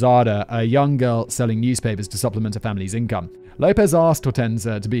 a young girl selling newspapers to supplement her family's income. Lopez asked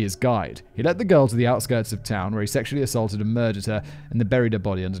Hortensia to be his guide. He led the girl to the outskirts of town, where he sexually assaulted and murdered her and then buried her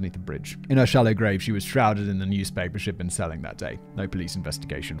body underneath a bridge. In her shallow grave, she was shrouded in the newspaper she'd been selling that day. No police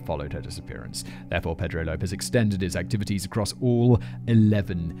investigation followed her disappearance. Therefore, Pedro Lopez extended his activities across all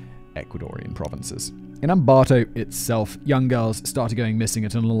 11 Ecuadorian provinces. In Ambato itself, young girls started going missing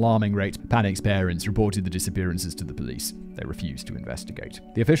at an alarming rate. Panicked parents reported the disappearances to the police. They refused to investigate.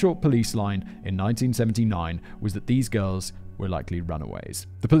 The official police line in 1979 was that these girls were likely runaways.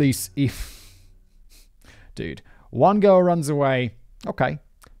 The police Dude, one girl runs away. Okay.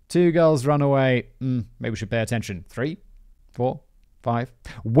 Two girls run away. Maybe we should pay attention. 3, 4, 5.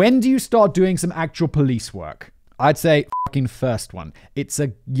 When do you start doing some actual police work? I'd say fucking first one. It's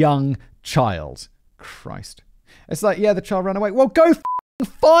a young child. Christ. It's like, yeah, the child ran away. Well, go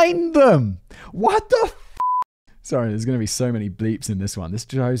find them. What the Sorry, there's going to be so many bleeps in this one. This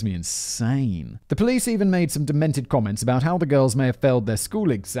drives me insane. The police even made some demented comments about how the girls may have failed their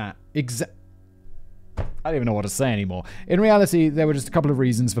school exam. I don't even know what to say anymore. In reality, there were just a couple of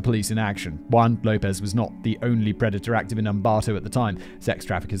reasons for police inaction. One, Lopez was not the only predator active in Ambato at the time. Sex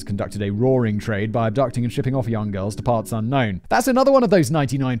traffickers conducted a roaring trade by abducting and shipping off young girls to parts unknown. That's another one of those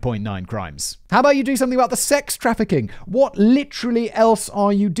 99.9 crimes. How about you do something about the sex trafficking? What literally else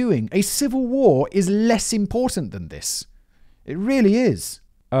are you doing? A civil war is less important than this. It really is.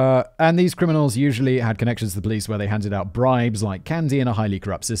 And these criminals usually had connections to the police where they handed out bribes like candy in a highly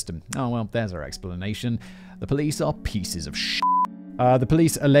corrupt system. Oh, well, there's our explanation. The police are pieces of shit. The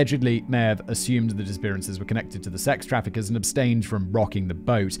police allegedly may have assumed the disappearances were connected to the sex traffickers and abstained from rocking the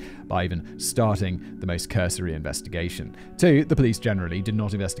boat by even starting the most cursory investigation. 2, the police generally did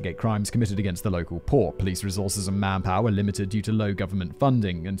not investigate crimes committed against the local poor. Police resources and manpower were limited due to low government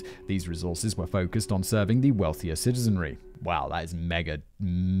funding, and these resources were focused on serving the wealthier citizenry. Wow, that is mega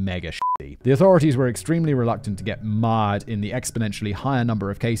shitty. The authorities were extremely reluctant to get mired in the exponentially higher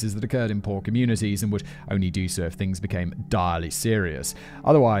number of cases that occurred in poor communities and would only do so if things became direly serious.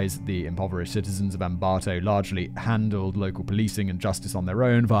 Otherwise, the impoverished citizens of Ambato largely handled local policing and justice on their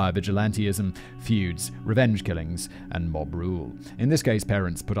own via vigilantism, feuds, revenge killings, and mob rule. In this case,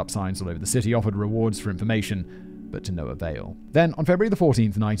 parents put up signs all over the city, offered rewards for information, but to no avail. Then, on February the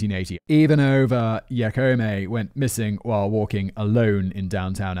 14th, 1980, Ivanova Yakome went missing while walking alone in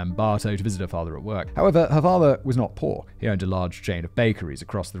downtown Ambato to visit her father at work. However, her father was not poor. He owned a large chain of bakeries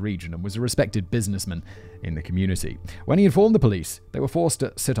across the region and was a respected businessman in the community. When he informed the police, they were forced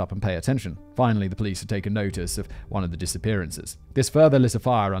to sit up and pay attention. Finally, the police had taken notice of one of the disappearances. This further lit a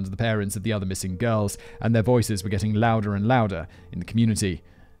fire under the parents of the other missing girls, and their voices were getting louder and louder in the community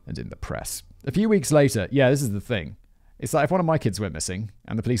and in the press. A few weeks later, yeah, this is the thing. It's like if one of my kids went missing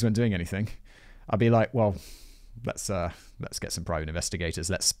and the police weren't doing anything, I'd be like, well, let's get some private investigators.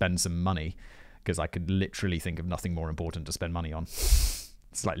 Let's spend some money, because I could literally think of nothing more important to spend money on.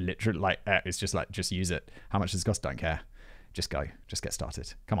 It's like literally it's just like, just use it. How much does it cost? Don't care. Just go. Just get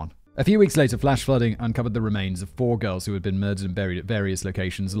started. Come on. A few weeks later, flash flooding uncovered the remains of 4 girls who had been murdered and buried at various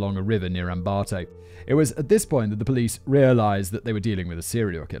locations along a river near Ambato. It was at this point that the police realized that they were dealing with a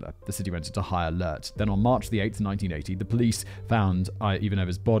serial killer. The city went into high alert. Then on March the 8th, 1980, the police found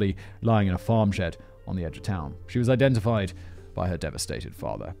Ivanova's body lying in a farm shed on the edge of town. She was identified by her devastated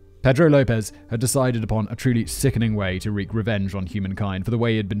father. Pedro Lopez had decided upon a truly sickening way to wreak revenge on humankind for the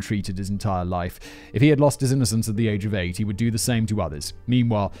way he had been treated his entire life. If he had lost his innocence at the age of 8, he would do the same to others.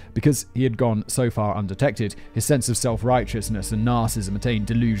 Meanwhile, because he had gone so far undetected, his sense of self-righteousness and narcissism attained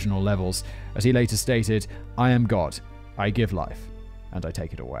delusional levels. As he later stated, "I am God, I give life, and I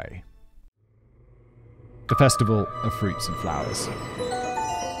take it away." The Festival of Fruits and Flowers.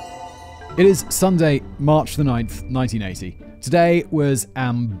 It is Sunday, March the 9th, 1980. Today was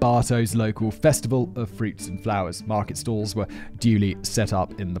Ambato's local Festival of Fruits and Flowers. Market stalls were duly set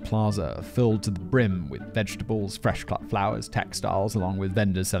up in the plaza, filled to the brim with vegetables, fresh cut flowers, textiles, along with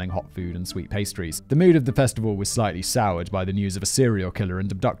vendors selling hot food and sweet pastries. The mood of the festival was slightly soured by the news of a serial killer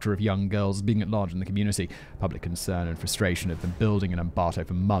and abductor of young girls being at large in the community. Public concern and frustration had been building in Ambato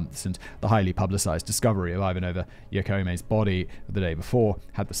for months, and the highly publicized discovery of Ivanova Yakome's body the day before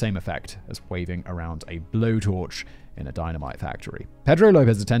had the same effect as waving around a blowtorch in a dynamite factory. Pedro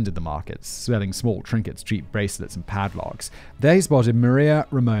Lopez attended the markets, selling small trinkets, cheap bracelets, and padlocks. There he spotted Maria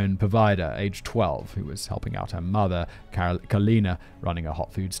Ramon Pavida, age 12, who was helping out her mother, Carlina, running a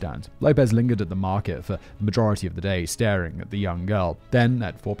hot food stand. Lopez lingered at the market for the majority of the day, staring at the young girl. Then,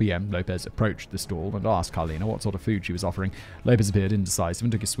 at 4 p.m., Lopez approached the stall and asked Carlina what sort of food she was offering. Lopez appeared indecisive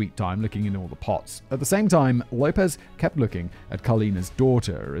and took his sweet time looking in all the pots. At the same time, Lopez kept looking at Carlina's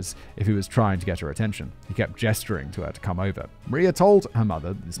daughter as if he was trying to get her attention. He kept gesturing to her to come over. Maria told her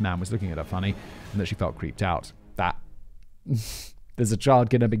mother that this man was looking at her funny and that she felt creeped out. That there's a child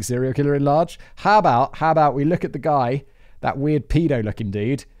kidnapping serial killer in large. How about we look at the guy, that weird pedo looking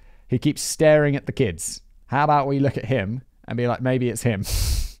dude who keeps staring at the kids. How about we look at him and be like, maybe it's him.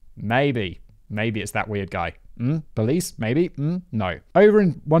 Maybe it's that weird guy. Police? Maybe? No.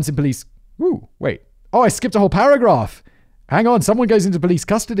 Once in police. Ooh, wait. Oh, I skipped a whole paragraph. Hang on, someone goes into police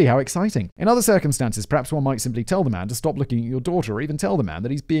custody. How exciting. In other circumstances, perhaps one might simply tell the man to stop looking at your daughter, or even tell the man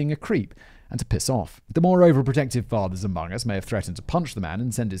that he's being a creep. and to piss off. The more overprotective fathers among us may have threatened to punch the man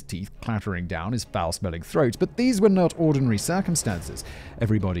and send his teeth clattering down his foul-smelling throat, but these were not ordinary circumstances.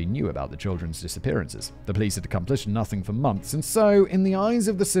 Everybody knew about the children's disappearances. The police had accomplished nothing for months, and so, in the eyes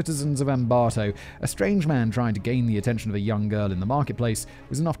of the citizens of Ambato, a strange man trying to gain the attention of a young girl in the marketplace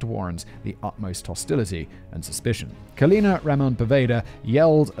was enough to warrant the utmost hostility and suspicion. Kalina Ramon Poveda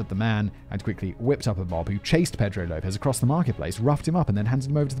yelled at the man and quickly whipped up a mob who chased Pedro Lopez across the marketplace, roughed him up, and then handed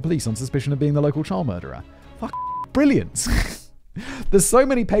him over to the police on suspicion of being the local child murderer. Fuck, brilliant. There's so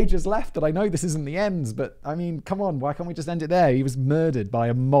many pages left that I know this isn't the end, but I mean, come on, why can't we just end it there? He was murdered by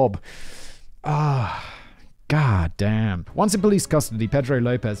a mob. God damn. Once in police custody, Pedro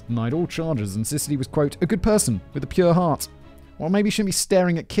Lopez denied all charges and insisted he was, quote, a good person with a pure heart. Well, maybe he shouldn't be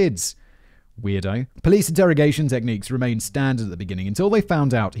staring at kids. Weirdo. Police interrogation techniques remained standard at the beginning until they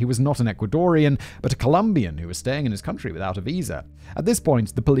found out he was not an Ecuadorian, but a Colombian who was staying in his country without a visa. At this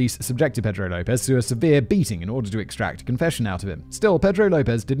point, the police subjected Pedro Lopez to a severe beating in order to extract a confession out of him. Still, Pedro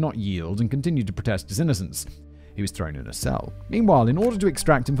Lopez did not yield and continued to protest his innocence. He was thrown in a cell. Meanwhile, in order to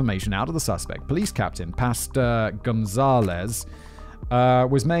extract information out of the suspect, police captain Pastor Gonzalez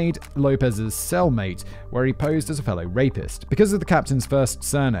was made Lopez's cellmate, where he posed as a fellow rapist. Because of the captain's first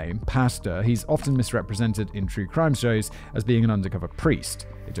surname, Pastor, he's often misrepresented in true crime shows as being an undercover priest.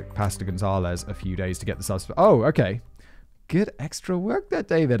 It took Pastor Gonzalez a few days to get the suspect. Oh, okay. Good extra work there,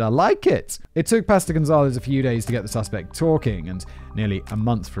 David. I like it. It took Pastor Gonzalez a few days to get the suspect talking, and nearly a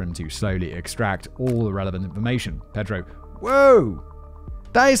month for him to slowly extract all the relevant information. Pedro, whoa!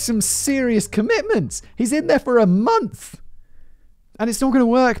 That is some serious commitment. He's in there for a month. And it's not going to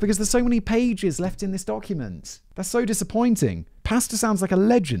work because there's so many pages left in this document. That's so disappointing. Pastor sounds like a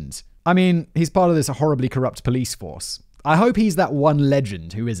legend. I mean, he's part of this horribly corrupt police force. I hope he's that one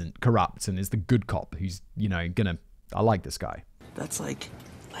legend who isn't corrupt and is the good cop who's, gonna... I like this guy. That's like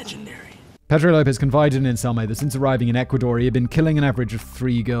legendary. Pedro Lopez confided in his cellmate that since arriving in Ecuador, he had been killing an average of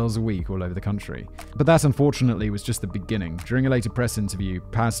 3 girls a week all over the country. But that, unfortunately, was just the beginning. During a later press interview,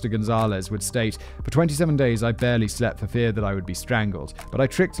 Pastor Gonzalez would state, "For 27 days, I barely slept for fear that I would be strangled, but I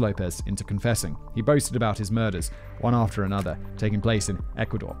tricked Lopez into confessing." He boasted about his murders, one after another, taking place in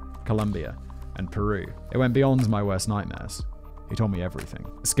Ecuador, Colombia, and Peru. It went beyond my worst nightmares. He told me everything.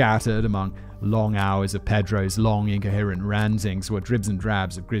 Scattered among long hours of Pedro's long, incoherent rantings were dribs and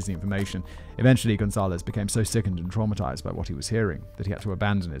drabs of grisly information. Eventually, Gonzalez became so sickened and traumatized by what he was hearing that he had to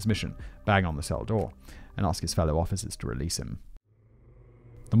abandon his mission, bang on the cell door, and ask his fellow officers to release him.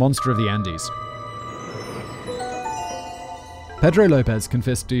 The Monster of the Andes. Pedro Lopez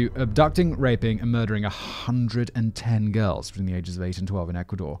confessed to abducting, raping, and murdering 110 girls between the ages of 8 and 12 in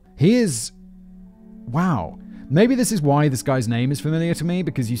Ecuador. He is... wow. Maybe this is why this guy's name is familiar to me,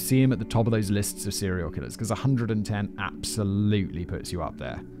 because you see him at the top of those lists of serial killers, because 110 absolutely puts you up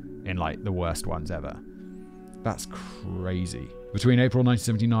there in, the worst ones ever. That's crazy. Between April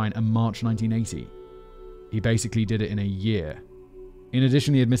 1979 and March 1980, he basically did it in a year. In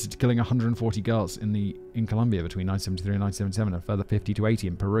addition, he admitted to killing 140 girls in Colombia between 1973 and 1977, and a further 50 to 80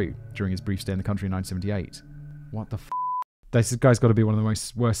 in Peru during his brief stay in the country in 1978. What the f***? This guy's got to be one of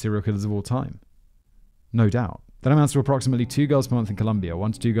the worst serial killers of all time. No doubt. That amounts to approximately 2 girls per month in Colombia,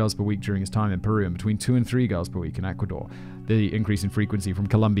 1 to 2 girls per week during his time in Peru, and between 2 and 3 girls per week in Ecuador. The increase in frequency from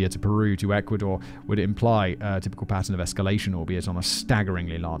Colombia to Peru to Ecuador would imply a typical pattern of escalation, albeit on a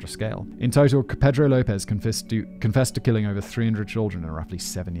staggeringly larger scale. In total, Pedro Lopez confessed to killing over 300 children in a roughly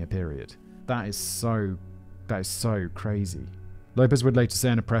 7-year period. That is so crazy. Lopez would later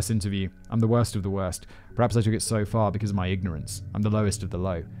say in a press interview, "I'm the worst of the worst. Perhaps I took it so far because of my ignorance. I'm the lowest of the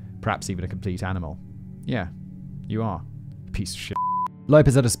low. Perhaps even a complete animal." Yeah, you are. Piece of shit.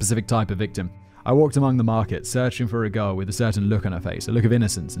 Lopez had a specific type of victim. "I walked among the market, searching for a girl with a certain look on her face, a look of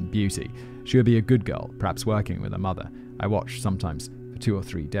innocence and beauty. She would be a good girl, perhaps working with her mother. I watched, sometimes, for 2 or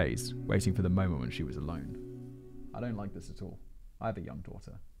 3 days, waiting for the moment when she was alone." I don't like this at all. I have a young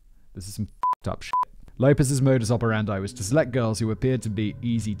daughter. This is some f***ed up shit. Lopez's modus operandi was to select girls who appeared to be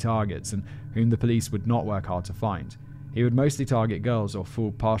easy targets and whom the police would not work hard to find. He would mostly target girls of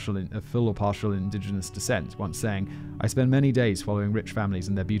full or partial indigenous descent, once saying, "I spend many days following rich families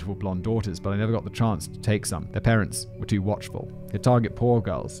and their beautiful blonde daughters, but I never got the chance to take some. Their parents were too watchful." He'd target poor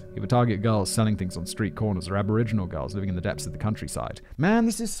girls. He would target girls selling things on street corners, or Aboriginal girls living in the depths of the countryside. Man,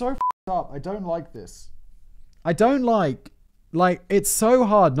 this is so f***ed up. I don't like this. I don't like, it's so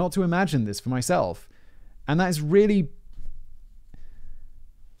hard not to imagine this for myself. And that is really,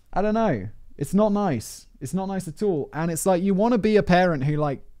 I don't know. It's not nice. It's not nice at all. And it's you want to be a parent who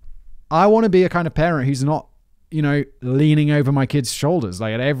I want to be a kind of parent who's not leaning over my kids' shoulders,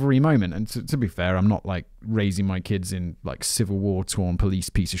 like, at every moment. And to be fair, I'm not, like, raising my kids in, like, Civil War-torn police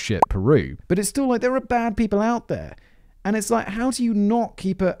piece of shit Peru. But it's still, like, there are bad people out there. And it's like, how do you not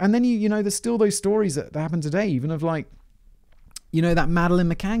keep a... And then, there's still those stories that happen today, even of, like, that Madeleine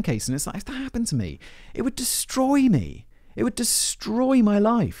McCann case. And it's like, if that happened to me, it would destroy me. It would destroy my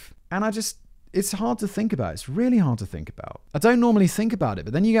life. And it's hard to think about. It's really hard to think about. I don't normally think about it,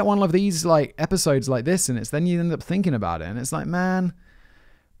 but then you get one of these, like, episodes like this, and then you end up thinking about it, and it's like, man...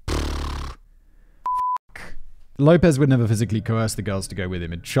 Lopez would never physically coerce the girls to go with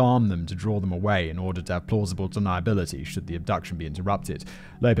him and charm them to draw them away in order to have plausible deniability should the abduction be interrupted.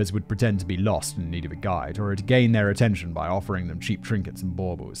 Lopez would pretend to be lost and in need of a guide, or to gain their attention by offering them cheap trinkets and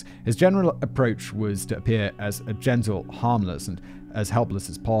baubles. His general approach was to appear as a gentle, harmless, and as helpless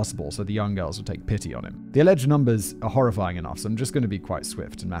as possible, so the young girls would take pity on him. The alleged numbers are horrifying enough, so I'm just going to be quite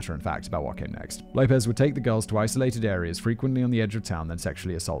swift and matter-of-fact about what came next. Lopez would take the girls to isolated areas, frequently on the edge of town, then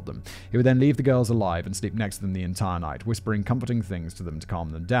sexually assault them. He would then leave the girls alive and sleep next to them the entire night, whispering comforting things to them to calm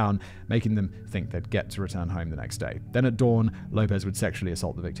them down, making them think they'd get to return home the next day. Then at dawn, Lopez would sexually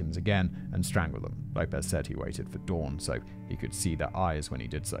assault the victims again and strangle them. Lopez said he waited for dawn so he could see their eyes when he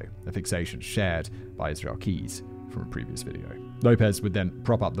did so, a fixation shared by Israel Keys from a previous video. Lopez would then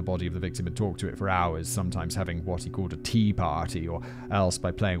prop up the body of the victim and talk to it for hours, sometimes having what he called a tea party, or else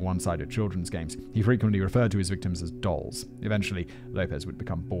by playing one-sided children's games. He frequently referred to his victims as dolls. Eventually, Lopez would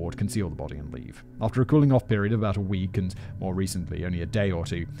become bored, conceal the body, and leave. After a cooling-off period of about a week, and more recently only a day or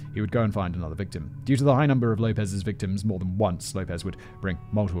two, he would go and find another victim. Due to the high number of Lopez's victims, more than once, Lopez would bring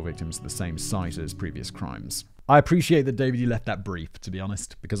multiple victims to the same site as previous crimes. I appreciate that, David, you left that brief, to be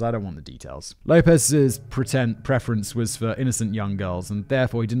honest, because I don't want the details. Lopez's preference was for innocent young girls, and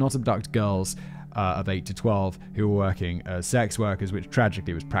therefore he did not abduct girls of 8 to 12 who were working as sex workers, which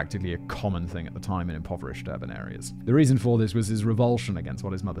tragically was practically a common thing at the time in impoverished urban areas. The reason for this was his revulsion against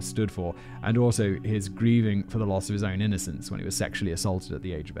what his mother stood for, and also his grieving for the loss of his own innocence when he was sexually assaulted at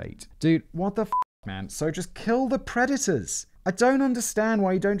the age of 8. Dude, what the man? So just kill the predators. I don't understand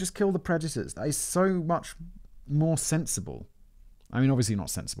why you don't just kill the predators. That is so much more sensible. I mean, obviously not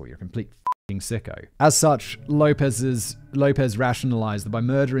sensible. You're a complete sicko. As such, Lopez rationalized that by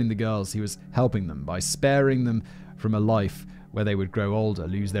murdering the girls, he was helping them by sparing them from a life where they would grow older,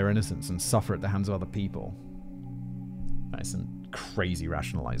 lose their innocence, and suffer at the hands of other people. That is some crazy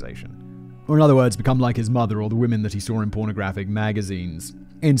rationalization. Or in other words, become like his mother or the women that he saw in pornographic magazines.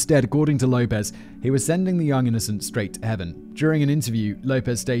 Instead, according to Lopez, he was sending the young innocent straight to heaven. During an interview,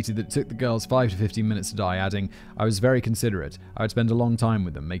 Lopez stated that it took the girls 5 to 15 minutes to die, adding, "I was very considerate. I would spend a long time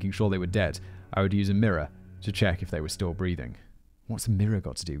with them, making sure they were dead. I would use a mirror to check if they were still breathing." What's a mirror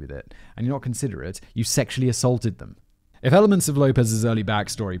got to do with it? And you're not considerate, you sexually assaulted them. If elements of Lopez's early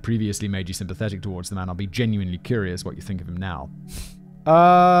backstory previously made you sympathetic towards the man, I'll be genuinely curious what you think of him now.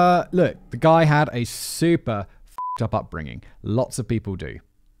 Look, the guy had a super f***ed up upbringing. Lots of people do.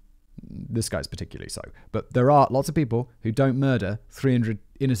 This guy's particularly so. But there are lots of people who don't murder 300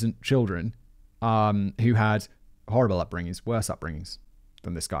 innocent children who had horrible upbringings, worse upbringings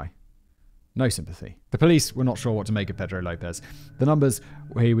than this guy. No sympathy. The police were not sure what to make of Pedro Lopez. The numbers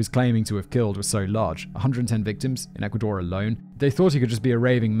he was claiming to have killed were so large, 110 victims in Ecuador alone. They thought he could just be a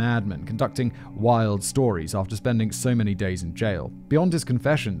raving madman, conducting wild stories after spending so many days in jail. Beyond his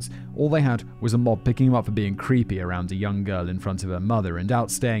confessions, all they had was a mob picking him up for being creepy around a young girl in front of her mother and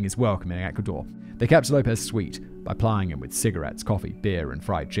outstaying his welcome in Ecuador. They kept Lopez sweet by plying him with cigarettes, coffee, beer, and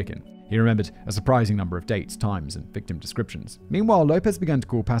fried chicken. He remembered a surprising number of dates, times, and victim descriptions. Meanwhile, Lopez began to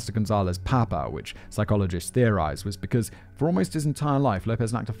call Pastor Gonzalez Papa, which psychologists theorize was because for almost his entire life,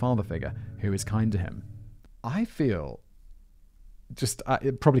 Lopez lacked a father figure who was kind to him. I feel,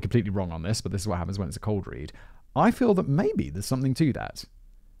 probably completely wrong on this, but this is what happens when it's a cold read. I feel that maybe there's something to that.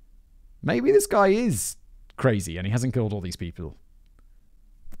 Maybe this guy is crazy and he hasn't killed all these people.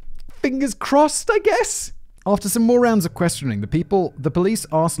 Fingers crossed, I guess? After some more rounds of questioning, the police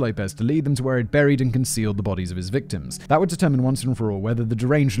asked Lopez to lead them to where he'd buried and concealed the bodies of his victims. That would determine once and for all whether the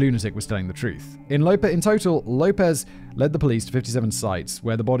deranged lunatic was telling the truth. In total, Lopez led the police to 57 sites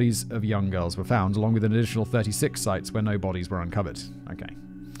where the bodies of young girls were found, along with an additional 36 sites where no bodies were uncovered. Okay.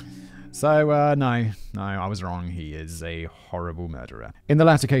 So, no, I was wrong. He is a horrible murderer. In the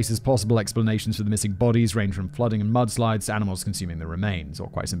latter cases, possible explanations for the missing bodies range from flooding and mudslides to animals consuming the remains, or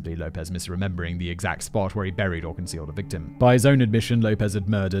quite simply Lopez misremembering the exact spot where he buried or concealed a victim. By his own admission, Lopez had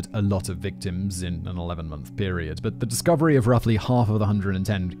murdered a lot of victims in an 11-month period, but the discovery of roughly half of the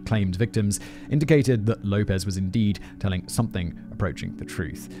 110 claimed victims indicated that Lopez was indeed telling something approaching the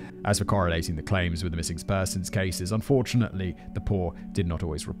truth. As for correlating the claims with the missing persons cases, unfortunately, the poor did not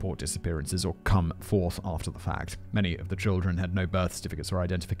always report disappearances or come forward forth after the fact. Many of the children had no birth certificates or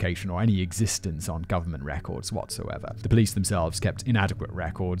identification or any existence on government records whatsoever. The police themselves kept inadequate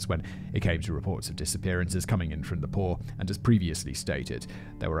records when it came to reports of disappearances coming in from the poor, and as previously stated,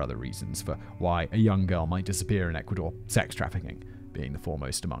 there were other reasons for why a young girl might disappear in Ecuador, sex trafficking being the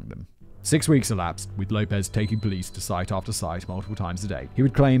foremost among them. 6 weeks elapsed, with Lopez taking police to site after site multiple times a day. He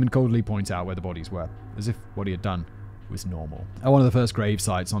would claim and coldly point out where the bodies were, as if what he had done was normal. At one of the first grave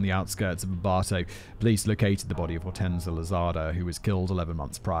sites on the outskirts of Ambato, police located the body of Hortensia Lozada, who was killed 11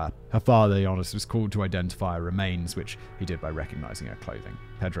 months prior. Her father, the honest, was called to identify her remains, which he did by recognizing her clothing.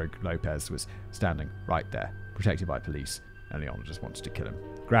 Pedro Lopez was standing right there, protected by police, and Leona just wanted to kill him.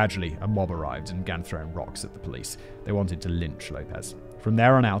 Gradually, a mob arrived and began throwing rocks at the police. They wanted to lynch Lopez. From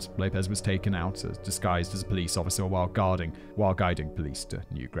there on out, Lopez was taken out disguised as a police officer while guiding police to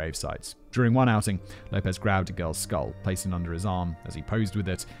new grave sites. During one outing, Lopez grabbed a girl's skull, placed it under his arm as he posed with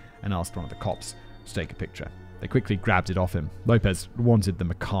it, and asked one of the cops to take a picture. They quickly grabbed it off him. Lopez wanted the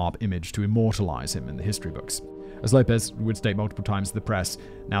macabre image to immortalize him in the history books. As Lopez would state multiple times to the press,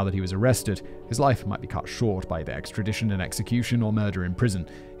 now that he was arrested, his life might be cut short by either extradition and execution or murder in prison.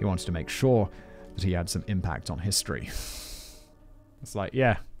 He wanted to make sure that he had some impact on history. It's like,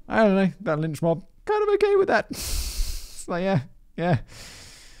 yeah, I don't know, that lynch mob, kind of okay with that. It's like, yeah.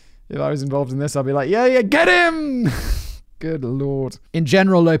 If I was involved in this, I'd be like, yeah, get him! Good lord. In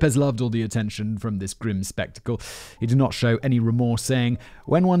general, Lopez loved all the attention from this grim spectacle. He did not show any remorse, saying,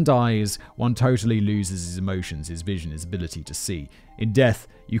 when one dies, one totally loses his emotions, his vision, his ability to see. In death,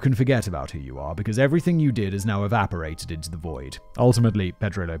 you can forget about who you are because everything you did is now evaporated into the void. Ultimately,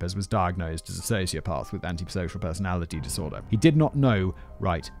 Pedro Lopez was diagnosed as a sociopath with antisocial personality disorder. He did not know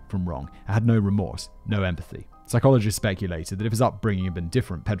right from wrong, had no remorse, no empathy. Psychologists speculated that if his upbringing had been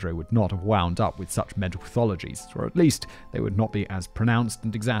different, Pedro would not have wound up with such mental pathologies, or at least they would not be as pronounced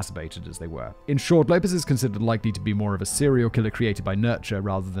and exacerbated as they were. In short, Lopez is considered likely to be more of a serial killer created by nurture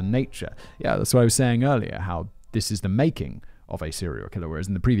rather than nature. Yeah, that's what I was saying earlier, how this is the making of a serial killer, whereas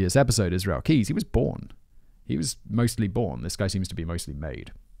in the previous episode, Israel Keyes, he was born. He was mostly born. This guy seems to be mostly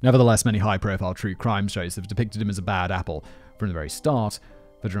made. Nevertheless, many high-profile true crime shows have depicted him as a bad apple from the very start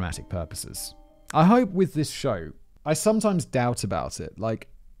for dramatic purposes. I hope with this show, I sometimes doubt about it. Like,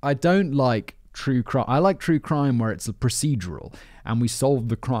 I don't like true crime. I like true crime where it's a procedural and we solve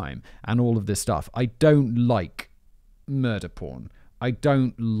the crime and all of this stuff. I don't like murder porn. I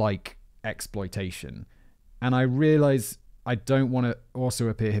don't like exploitation. And I realize I don't want to also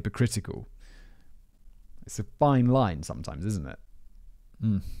appear hypocritical. It's a fine line sometimes, isn't it?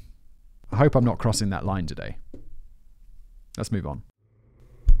 I hope I'm not crossing that line today. Let's move on.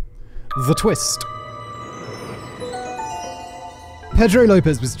 The twist. Pedro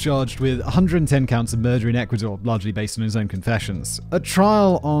Lopez was charged with 110 counts of murder in Ecuador, largely based on his own confessions. At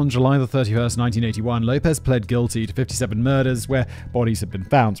trial on July the 31st, 1981, Lopez pled guilty to 57 murders where bodies had been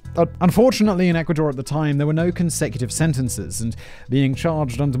found. Unfortunately, in Ecuador at the time, there were no consecutive sentences, and being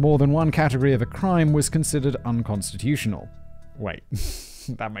charged under more than one category of a crime was considered unconstitutional. Wait,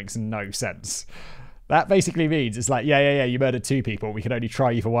 that makes no sense. That basically means it's like, yeah, you murdered 2 people. We can only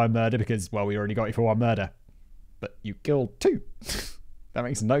try you for 1 murder because, well, we already got you for 1 murder. But you killed 2. That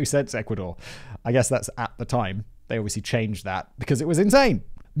makes no sense, Ecuador. I guess that's at the time. They obviously changed that because it was insane.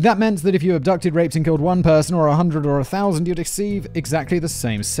 That meant that if you abducted, raped, and killed 1 person, or 100 or 1,000, you'd receive exactly the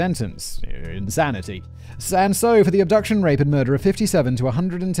same sentence. Insanity. And so, for the abduction, rape, and murder of 57 to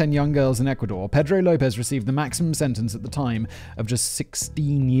 110 young girls in Ecuador, Pedro Lopez received the maximum sentence at the time of just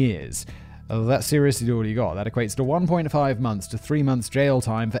 16 years. That's seriously all you got. That equates to 1.5 months to 3 months jail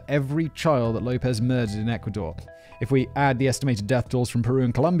time for every child that Lopez murdered in Ecuador. If we add the estimated death tolls from Peru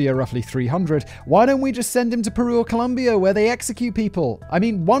and Colombia, roughly 300, why don't we just send him to Peru or Colombia where they execute people? I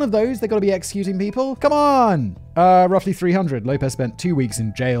mean, one of those, they gotta be executing people? Come on! Roughly 300. Lopez spent 2 weeks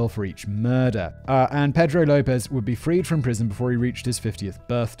in jail for each murder. And Pedro Lopez would be freed from prison before he reached his 50th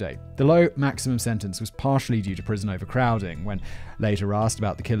birthday. The low maximum sentence was partially due to prison overcrowding. When later asked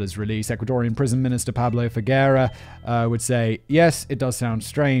about the killer's release, Ecuadorian Prison Minister Pablo Figuera would say, yes, it does sound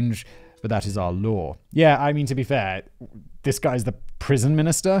strange, but that is our law. Yeah, I mean, to be fair, this guy's the prison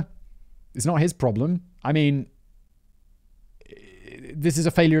minister. It's not his problem. I mean, this is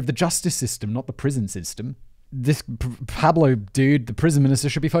a failure of the justice system, not the prison system. This Pablo dude, the prison minister,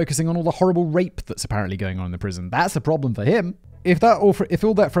 should be focusing on all the horrible rape that's apparently going on in the prison. That's a problem for him. If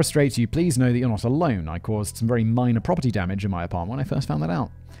all that frustrates you, please know that you're not alone. I caused some very minor property damage in my apartment when I first found that out.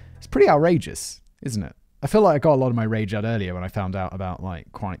 It's pretty outrageous, isn't it? I feel like I got a lot of my rage out earlier when I found out about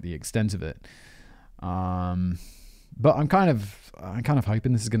quite the extent of it. But I'm kind of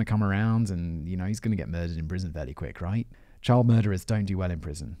hoping this is going to come around and, he's going to get murdered in prison fairly quick, right? Child murderers don't do well in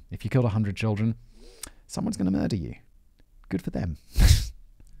prison. If you killed 100 children, Someone's going to murder you. Good for them.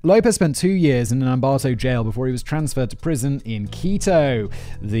 Lopez spent 2 years in an Ambato jail before he was transferred to prison in Quito,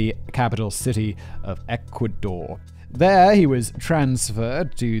 the capital city of Ecuador. There, he was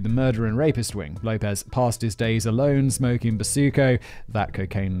transferred to the murder and rapist wing. Lopez passed his days alone, smoking Basuco, that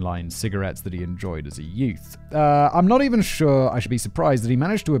cocaine-lined cigarettes that he enjoyed as a youth. I'm not even sure I should be surprised that he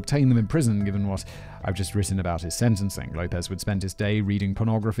managed to obtain them in prison, given what I've just written about his sentencing. Lopez would spend his day reading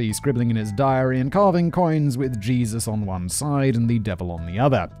pornography, scribbling in his diary, and carving coins with Jesus on one side and the devil on the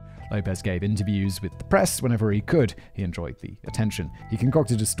other. Lopez gave interviews with the press whenever he could. He enjoyed the attention. He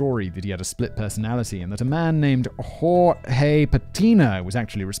concocted a story that he had a split personality and that a man named Jorge Patino was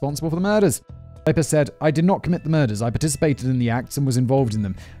actually responsible for the murders. Lopez said, "I did not commit the murders. I participated in the acts and was involved in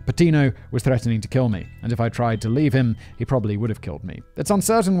them. Patino was threatening to kill me, and if I tried to leave him, he probably would have killed me." It's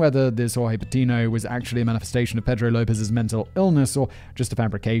uncertain whether this Jorge Patino was actually a manifestation of Pedro Lopez's mental illness or just a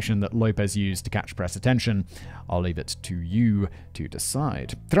fabrication that Lopez used to catch press attention. I'll leave it to you to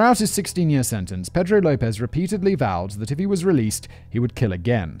decide. Throughout his 16-year sentence, Pedro Lopez repeatedly vowed that if he was released, he would kill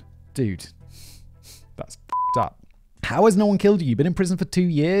again. Dude, that's f***ed up. How has no one killed you? You've been in prison for 2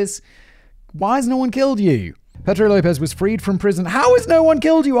 years? Why has no one killed you? Pedro Lopez was freed from prison. How has no one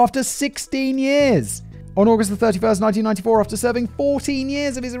killed you after 16 years? On August the 31st, 1994, after serving 14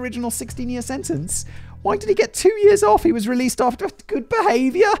 years of his original 16-year sentence. Why did he get 2 years off? He was released after good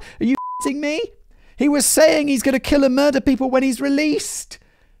behavior? Are you f***ing me? He was saying he's going to kill and murder people when he's released.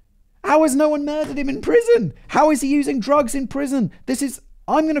 How has no one murdered him in prison? How is he using drugs in prison?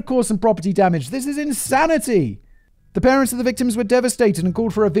 I'm going to cause some property damage. This is insanity. The parents of the victims were devastated and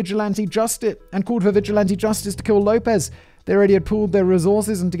called for vigilante justice to kill Lopez. They already had pooled their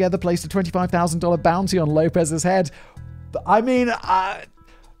resources and together placed a $25,000 bounty on Lopez's head. I mean,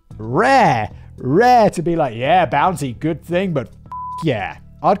 rare to be like, yeah, bounty, good thing, but yeah,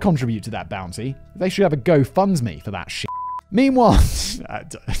 I'd contribute to that bounty. They should have a GoFundMe for that shit. Meanwhile,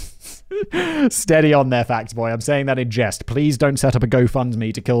 steady on there, fact boy. I'm saying that in jest. Please don't set up a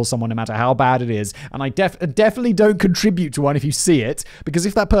GoFundMe to kill someone no matter how bad it is. And I definitely don't contribute to one if you see it, because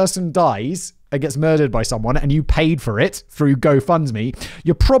if that person dies and gets murdered by someone and you paid for it through GoFundMe,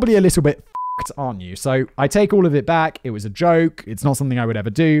 you're probably a little bit f***ed, aren't you? So I take all of it back. It was a joke. It's not something I would ever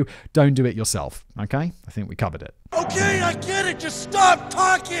do. Don't do it yourself. Okay? I think we covered it. Okay, I get it. Just stop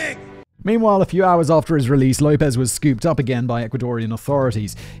talking. Meanwhile, a few hours after his release, Lopez was scooped up again by Ecuadorian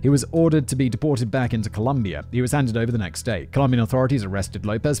authorities. He was ordered to be deported back into Colombia. He was handed over the next day. Colombian authorities arrested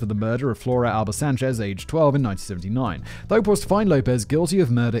Lopez for the murder of Flora Alba Sanchez, aged 12, in 1979. The hope was to find Lopez guilty of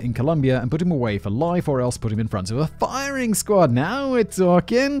murder in Colombia and put him away for life, or else put him in front of a firing squad. Now we're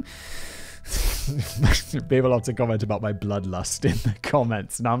talking. People love to comment about my bloodlust in the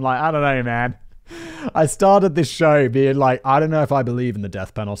comments, and I'm like, I don't know, man. I started this show being like, I don't know if I believe in the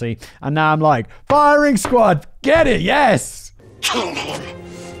death penalty. And now I'm like, firing squad, get it, yes! Kill him.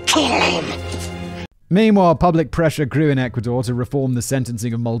 Kill him. Meanwhile, public pressure grew in Ecuador to reform the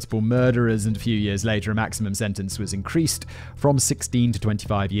sentencing of multiple murderers, and a few years later, a maximum sentence was increased from 16 to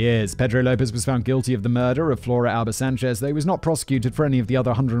 25 years. Pedro Lopez was found guilty of the murder of Flora Alba Sanchez, though he was not prosecuted for any of the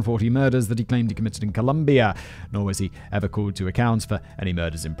other 140 murders that he claimed he committed in Colombia, nor was he ever called to account for any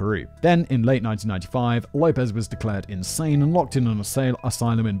murders in Peru. Then, in late 1995, Lopez was declared insane and locked in an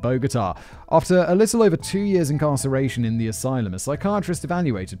asylum in Bogota. After a little over 2 years incarceration in the asylum, a psychiatrist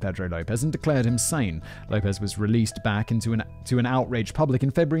evaluated Pedro Lopez and declared him sane. Lopez was released back to an outraged public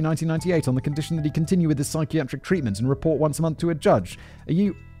in February 1998 on the condition that he continue with his psychiatric treatment and report once a month to a judge. Are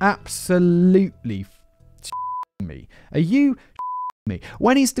you absolutely me? Are you me?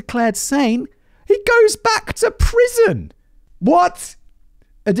 When he's declared sane, he goes back to prison. What?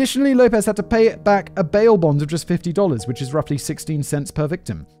 Additionally, Lopez had to pay back a bail bond of just $50, which is roughly 16 cents per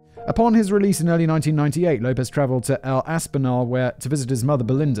victim. Upon his release in early 1998, Lopez traveled to El Aspinal to visit his mother,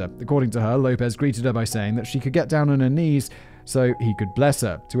 Belinda. According to her, Lopez greeted her by saying that she could get down on her knees so he could bless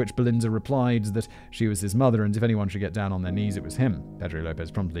her, to which Belinda replied that she was his mother and if anyone should get down on their knees, it was him. Pedro Lopez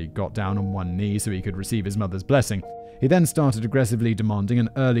promptly got down on one knee so he could receive his mother's blessing. He then started aggressively demanding an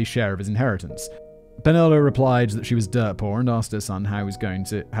early share of his inheritance. Penelo replied that she was dirt poor and asked her son how she was going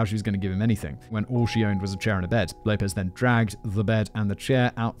to give him anything, when all she owned was a chair and a bed. Lopez then dragged the bed and the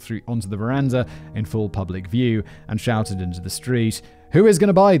chair out onto the veranda in full public view and shouted into the street, "Who is going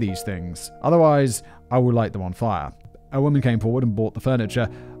to buy these things? Otherwise, I will light them on fire." A woman came forward and bought the furniture,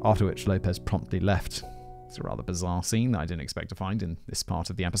 after which Lopez promptly left. It's a rather bizarre scene that I didn't expect to find in this part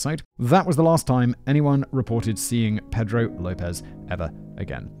of the episode. That was the last time anyone reported seeing Pedro Lopez ever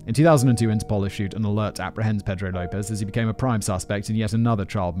again. In 2002, Interpol issued an alert to apprehend Pedro Lopez as he became a prime suspect in yet another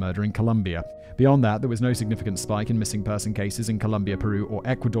child murder in Colombia. Beyond that, there was no significant spike in missing person cases in Colombia, Peru, or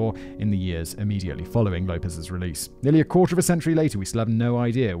Ecuador in the years immediately following Lopez's release. Nearly a quarter of a century later, we still have no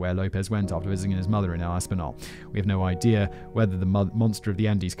idea where Lopez went after visiting his mother in El Espinal. We have no idea whether the monster of the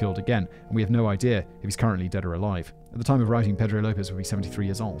Andes killed again, and we have no idea if he's currently dead or alive. At the time of writing, Pedro Lopez would be 73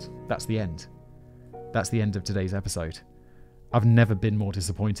 years old. That's the end. That's the end of today's episode. I've never been more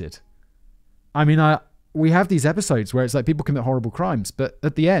disappointed. I mean, we have these episodes where it's like people commit horrible crimes, but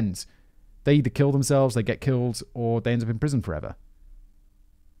at the end, they either kill themselves, they get killed, or they end up in prison forever.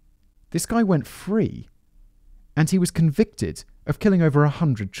 This guy went free, and he was convicted of killing over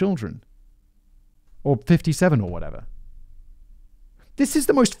 100 children. Or 57 or whatever. This is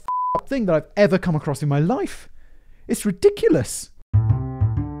the most f***ed up thing that I've ever come across in my life. It's ridiculous.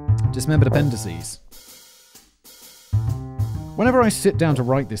 Dismembered appendices. Whenever I sit down to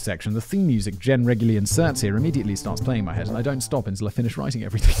write this section, the theme music Jen regularly inserts here immediately starts playing in my head, and I don't stop until I finish writing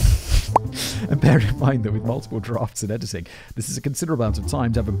everything. And bear in mind that with multiple drafts and editing, this is a considerable amount of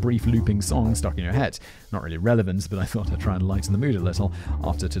time to have a brief looping song stuck in your head. Not really relevant, but I thought I'd try and lighten the mood a little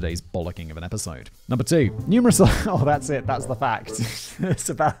after today's bollocking of an episode. Number 2, numerous... Oh, that's it. That's the fact. It's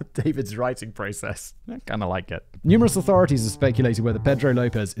about David's writing process. I kind of like it. Numerous authorities have speculated whether Pedro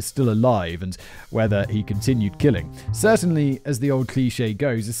Lopez is still alive and whether he continued killing. Certainly, as the old cliche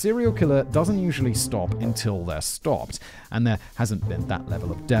goes, a serial killer doesn't usually stop until they're stopped, and there hasn't been that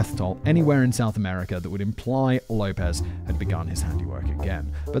level of death toll anywhere in South America that would imply Lopez had begun his handiwork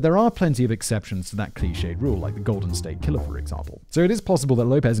again. But there are plenty of exceptions to that cliched rule, like the Golden State Killer, for example. So it is possible that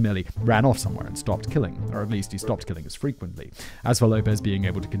Lopez merely ran off somewhere and stopped killing, or at least he stopped killing as frequently. As for Lopez being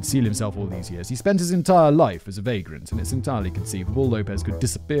able to conceal himself all these years, he spent his entire life as a vagrant, and it's entirely conceivable Lopez could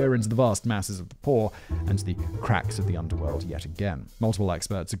disappear into the vast masses of the poor and the cracks of the underworld yet again. Multiple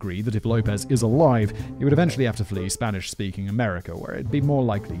experts agree that if Lopez is alive, he would eventually have to flee Spanish-speaking America, where it'd be more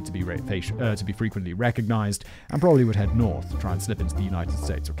likely to be frequently recognized, and probably would head north to try and slip into the United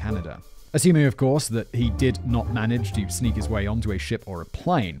States or Canada. Assuming, of course, that he did not manage to sneak his way onto a ship or a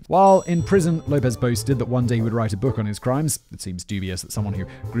plane. While in prison, Lopez boasted that one day he would write a book on his crimes. It seems dubious that someone who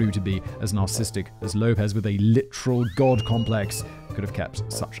grew to be as narcissistic as Lopez with a literal god complex could have kept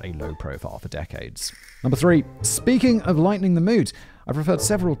such a low profile for decades. Number 3, speaking of lightening the mood, I've referred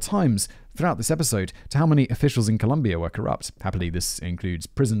several times throughout this episode to how many officials in Colombia were corrupt. Happily, this includes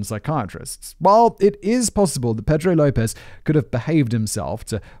prison psychiatrists. While it is possible that Pedro Lopez could have behaved himself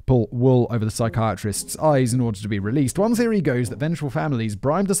to pull wool over the psychiatrist's eyes in order to be released, one theory goes that vengeful families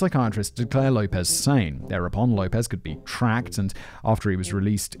bribed the psychiatrist to declare Lopez sane. Thereupon, Lopez could be tracked, and after he was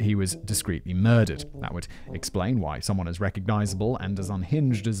released, he was discreetly murdered. That would explain why someone as recognizable and as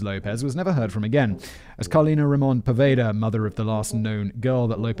unhinged as Lopez was never heard from again. As Carlina Ramon Poveda, mother of the last known girl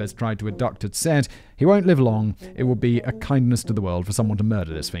that Lopez tried to abduct, had said, he won't live long. It will be a kindness to the world for someone to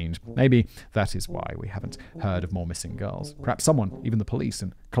murder this fiend. Maybe that is why we haven't heard of more missing girls. Perhaps someone, even the police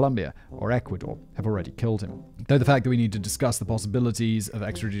in Colombia or Ecuador, have already killed him. Though the fact that we need to discuss the possibilities of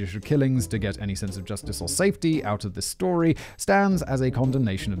extrajudicial killings to get any sense of justice or safety out of this story stands as a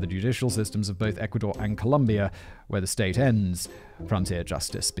condemnation of the judicial systems of both Ecuador and Colombia. Where the state ends, frontier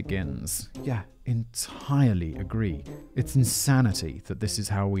justice begins. Yeah, entirely agree. It's insanity that this is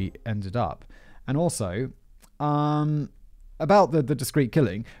how we ended up. And also, about the discreet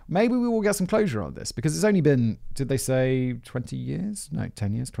killing, maybe we will get some closure on this, because it's only been, did they say 20 years? No,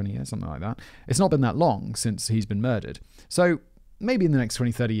 10 years, 20 years, something like that. It's not been that long since he's been murdered. So maybe in the next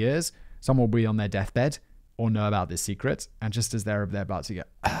 20, 30 years, someone will be on their deathbed or know about this secret, and just as they're about to go,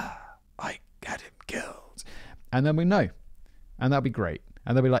 I had him killed. And then we know. And that'll be great.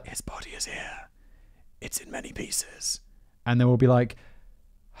 And they'll be like, his body is here. It's in many pieces. And then we'll be like,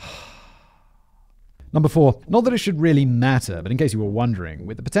 Number 4, not that it should really matter, but in case you were wondering,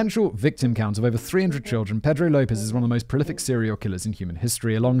 with the potential victim count of over 300 children, Pedro Lopez is one of the most prolific serial killers in human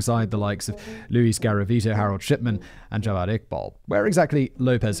history, alongside the likes of Luis Garavito, Harold Shipman, and Javad Iqbal. Where exactly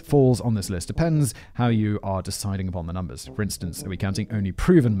Lopez falls on this list depends how you are deciding upon the numbers. For instance, are we counting only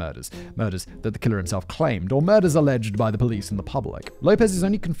proven murders, murders that the killer himself claimed, or murders alleged by the police and the public? Lopez is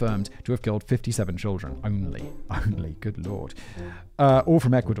only confirmed to have killed 57 children. Only. Good lord. all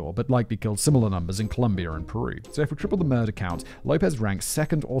from Ecuador, but likely killed similar numbers in Colombia and Peru. So if we triple the murder count, Lopez ranks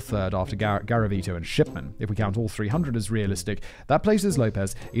second or third after Garavito and Shipman. If we count all 300 as realistic, that places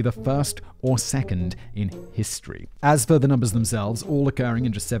Lopez either first or second in history. As for the numbers themselves, all occurring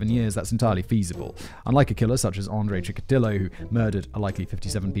in just 7 years, that's entirely feasible. Unlike a killer such as Andre Chikatilo, who murdered a likely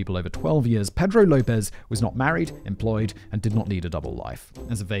 57 people over 12 years, Pedro Lopez was not married, employed, and did not lead a double life.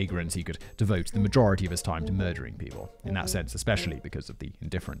 As a vagrant, he could devote the majority of his time to murdering people. In that sense, especially because of the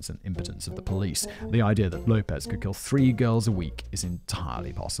indifference and impotence of the police, the idea that Lopez could kill 3 girls a week is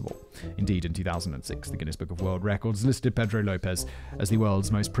entirely possible. Indeed, in 2006, the Guinness Book of World Records listed Pedro Lopez as the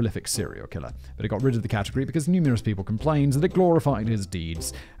world's most prolific serial killer, but it got rid of the category because numerous people complained that it glorified his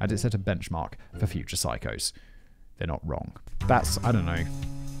deeds and it set a benchmark for future psychos. They're not wrong. I don't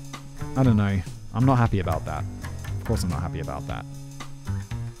know. I'm not happy about that. Of course I'm not happy about that.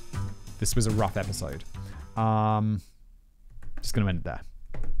 This was a rough episode. Just going to end it there.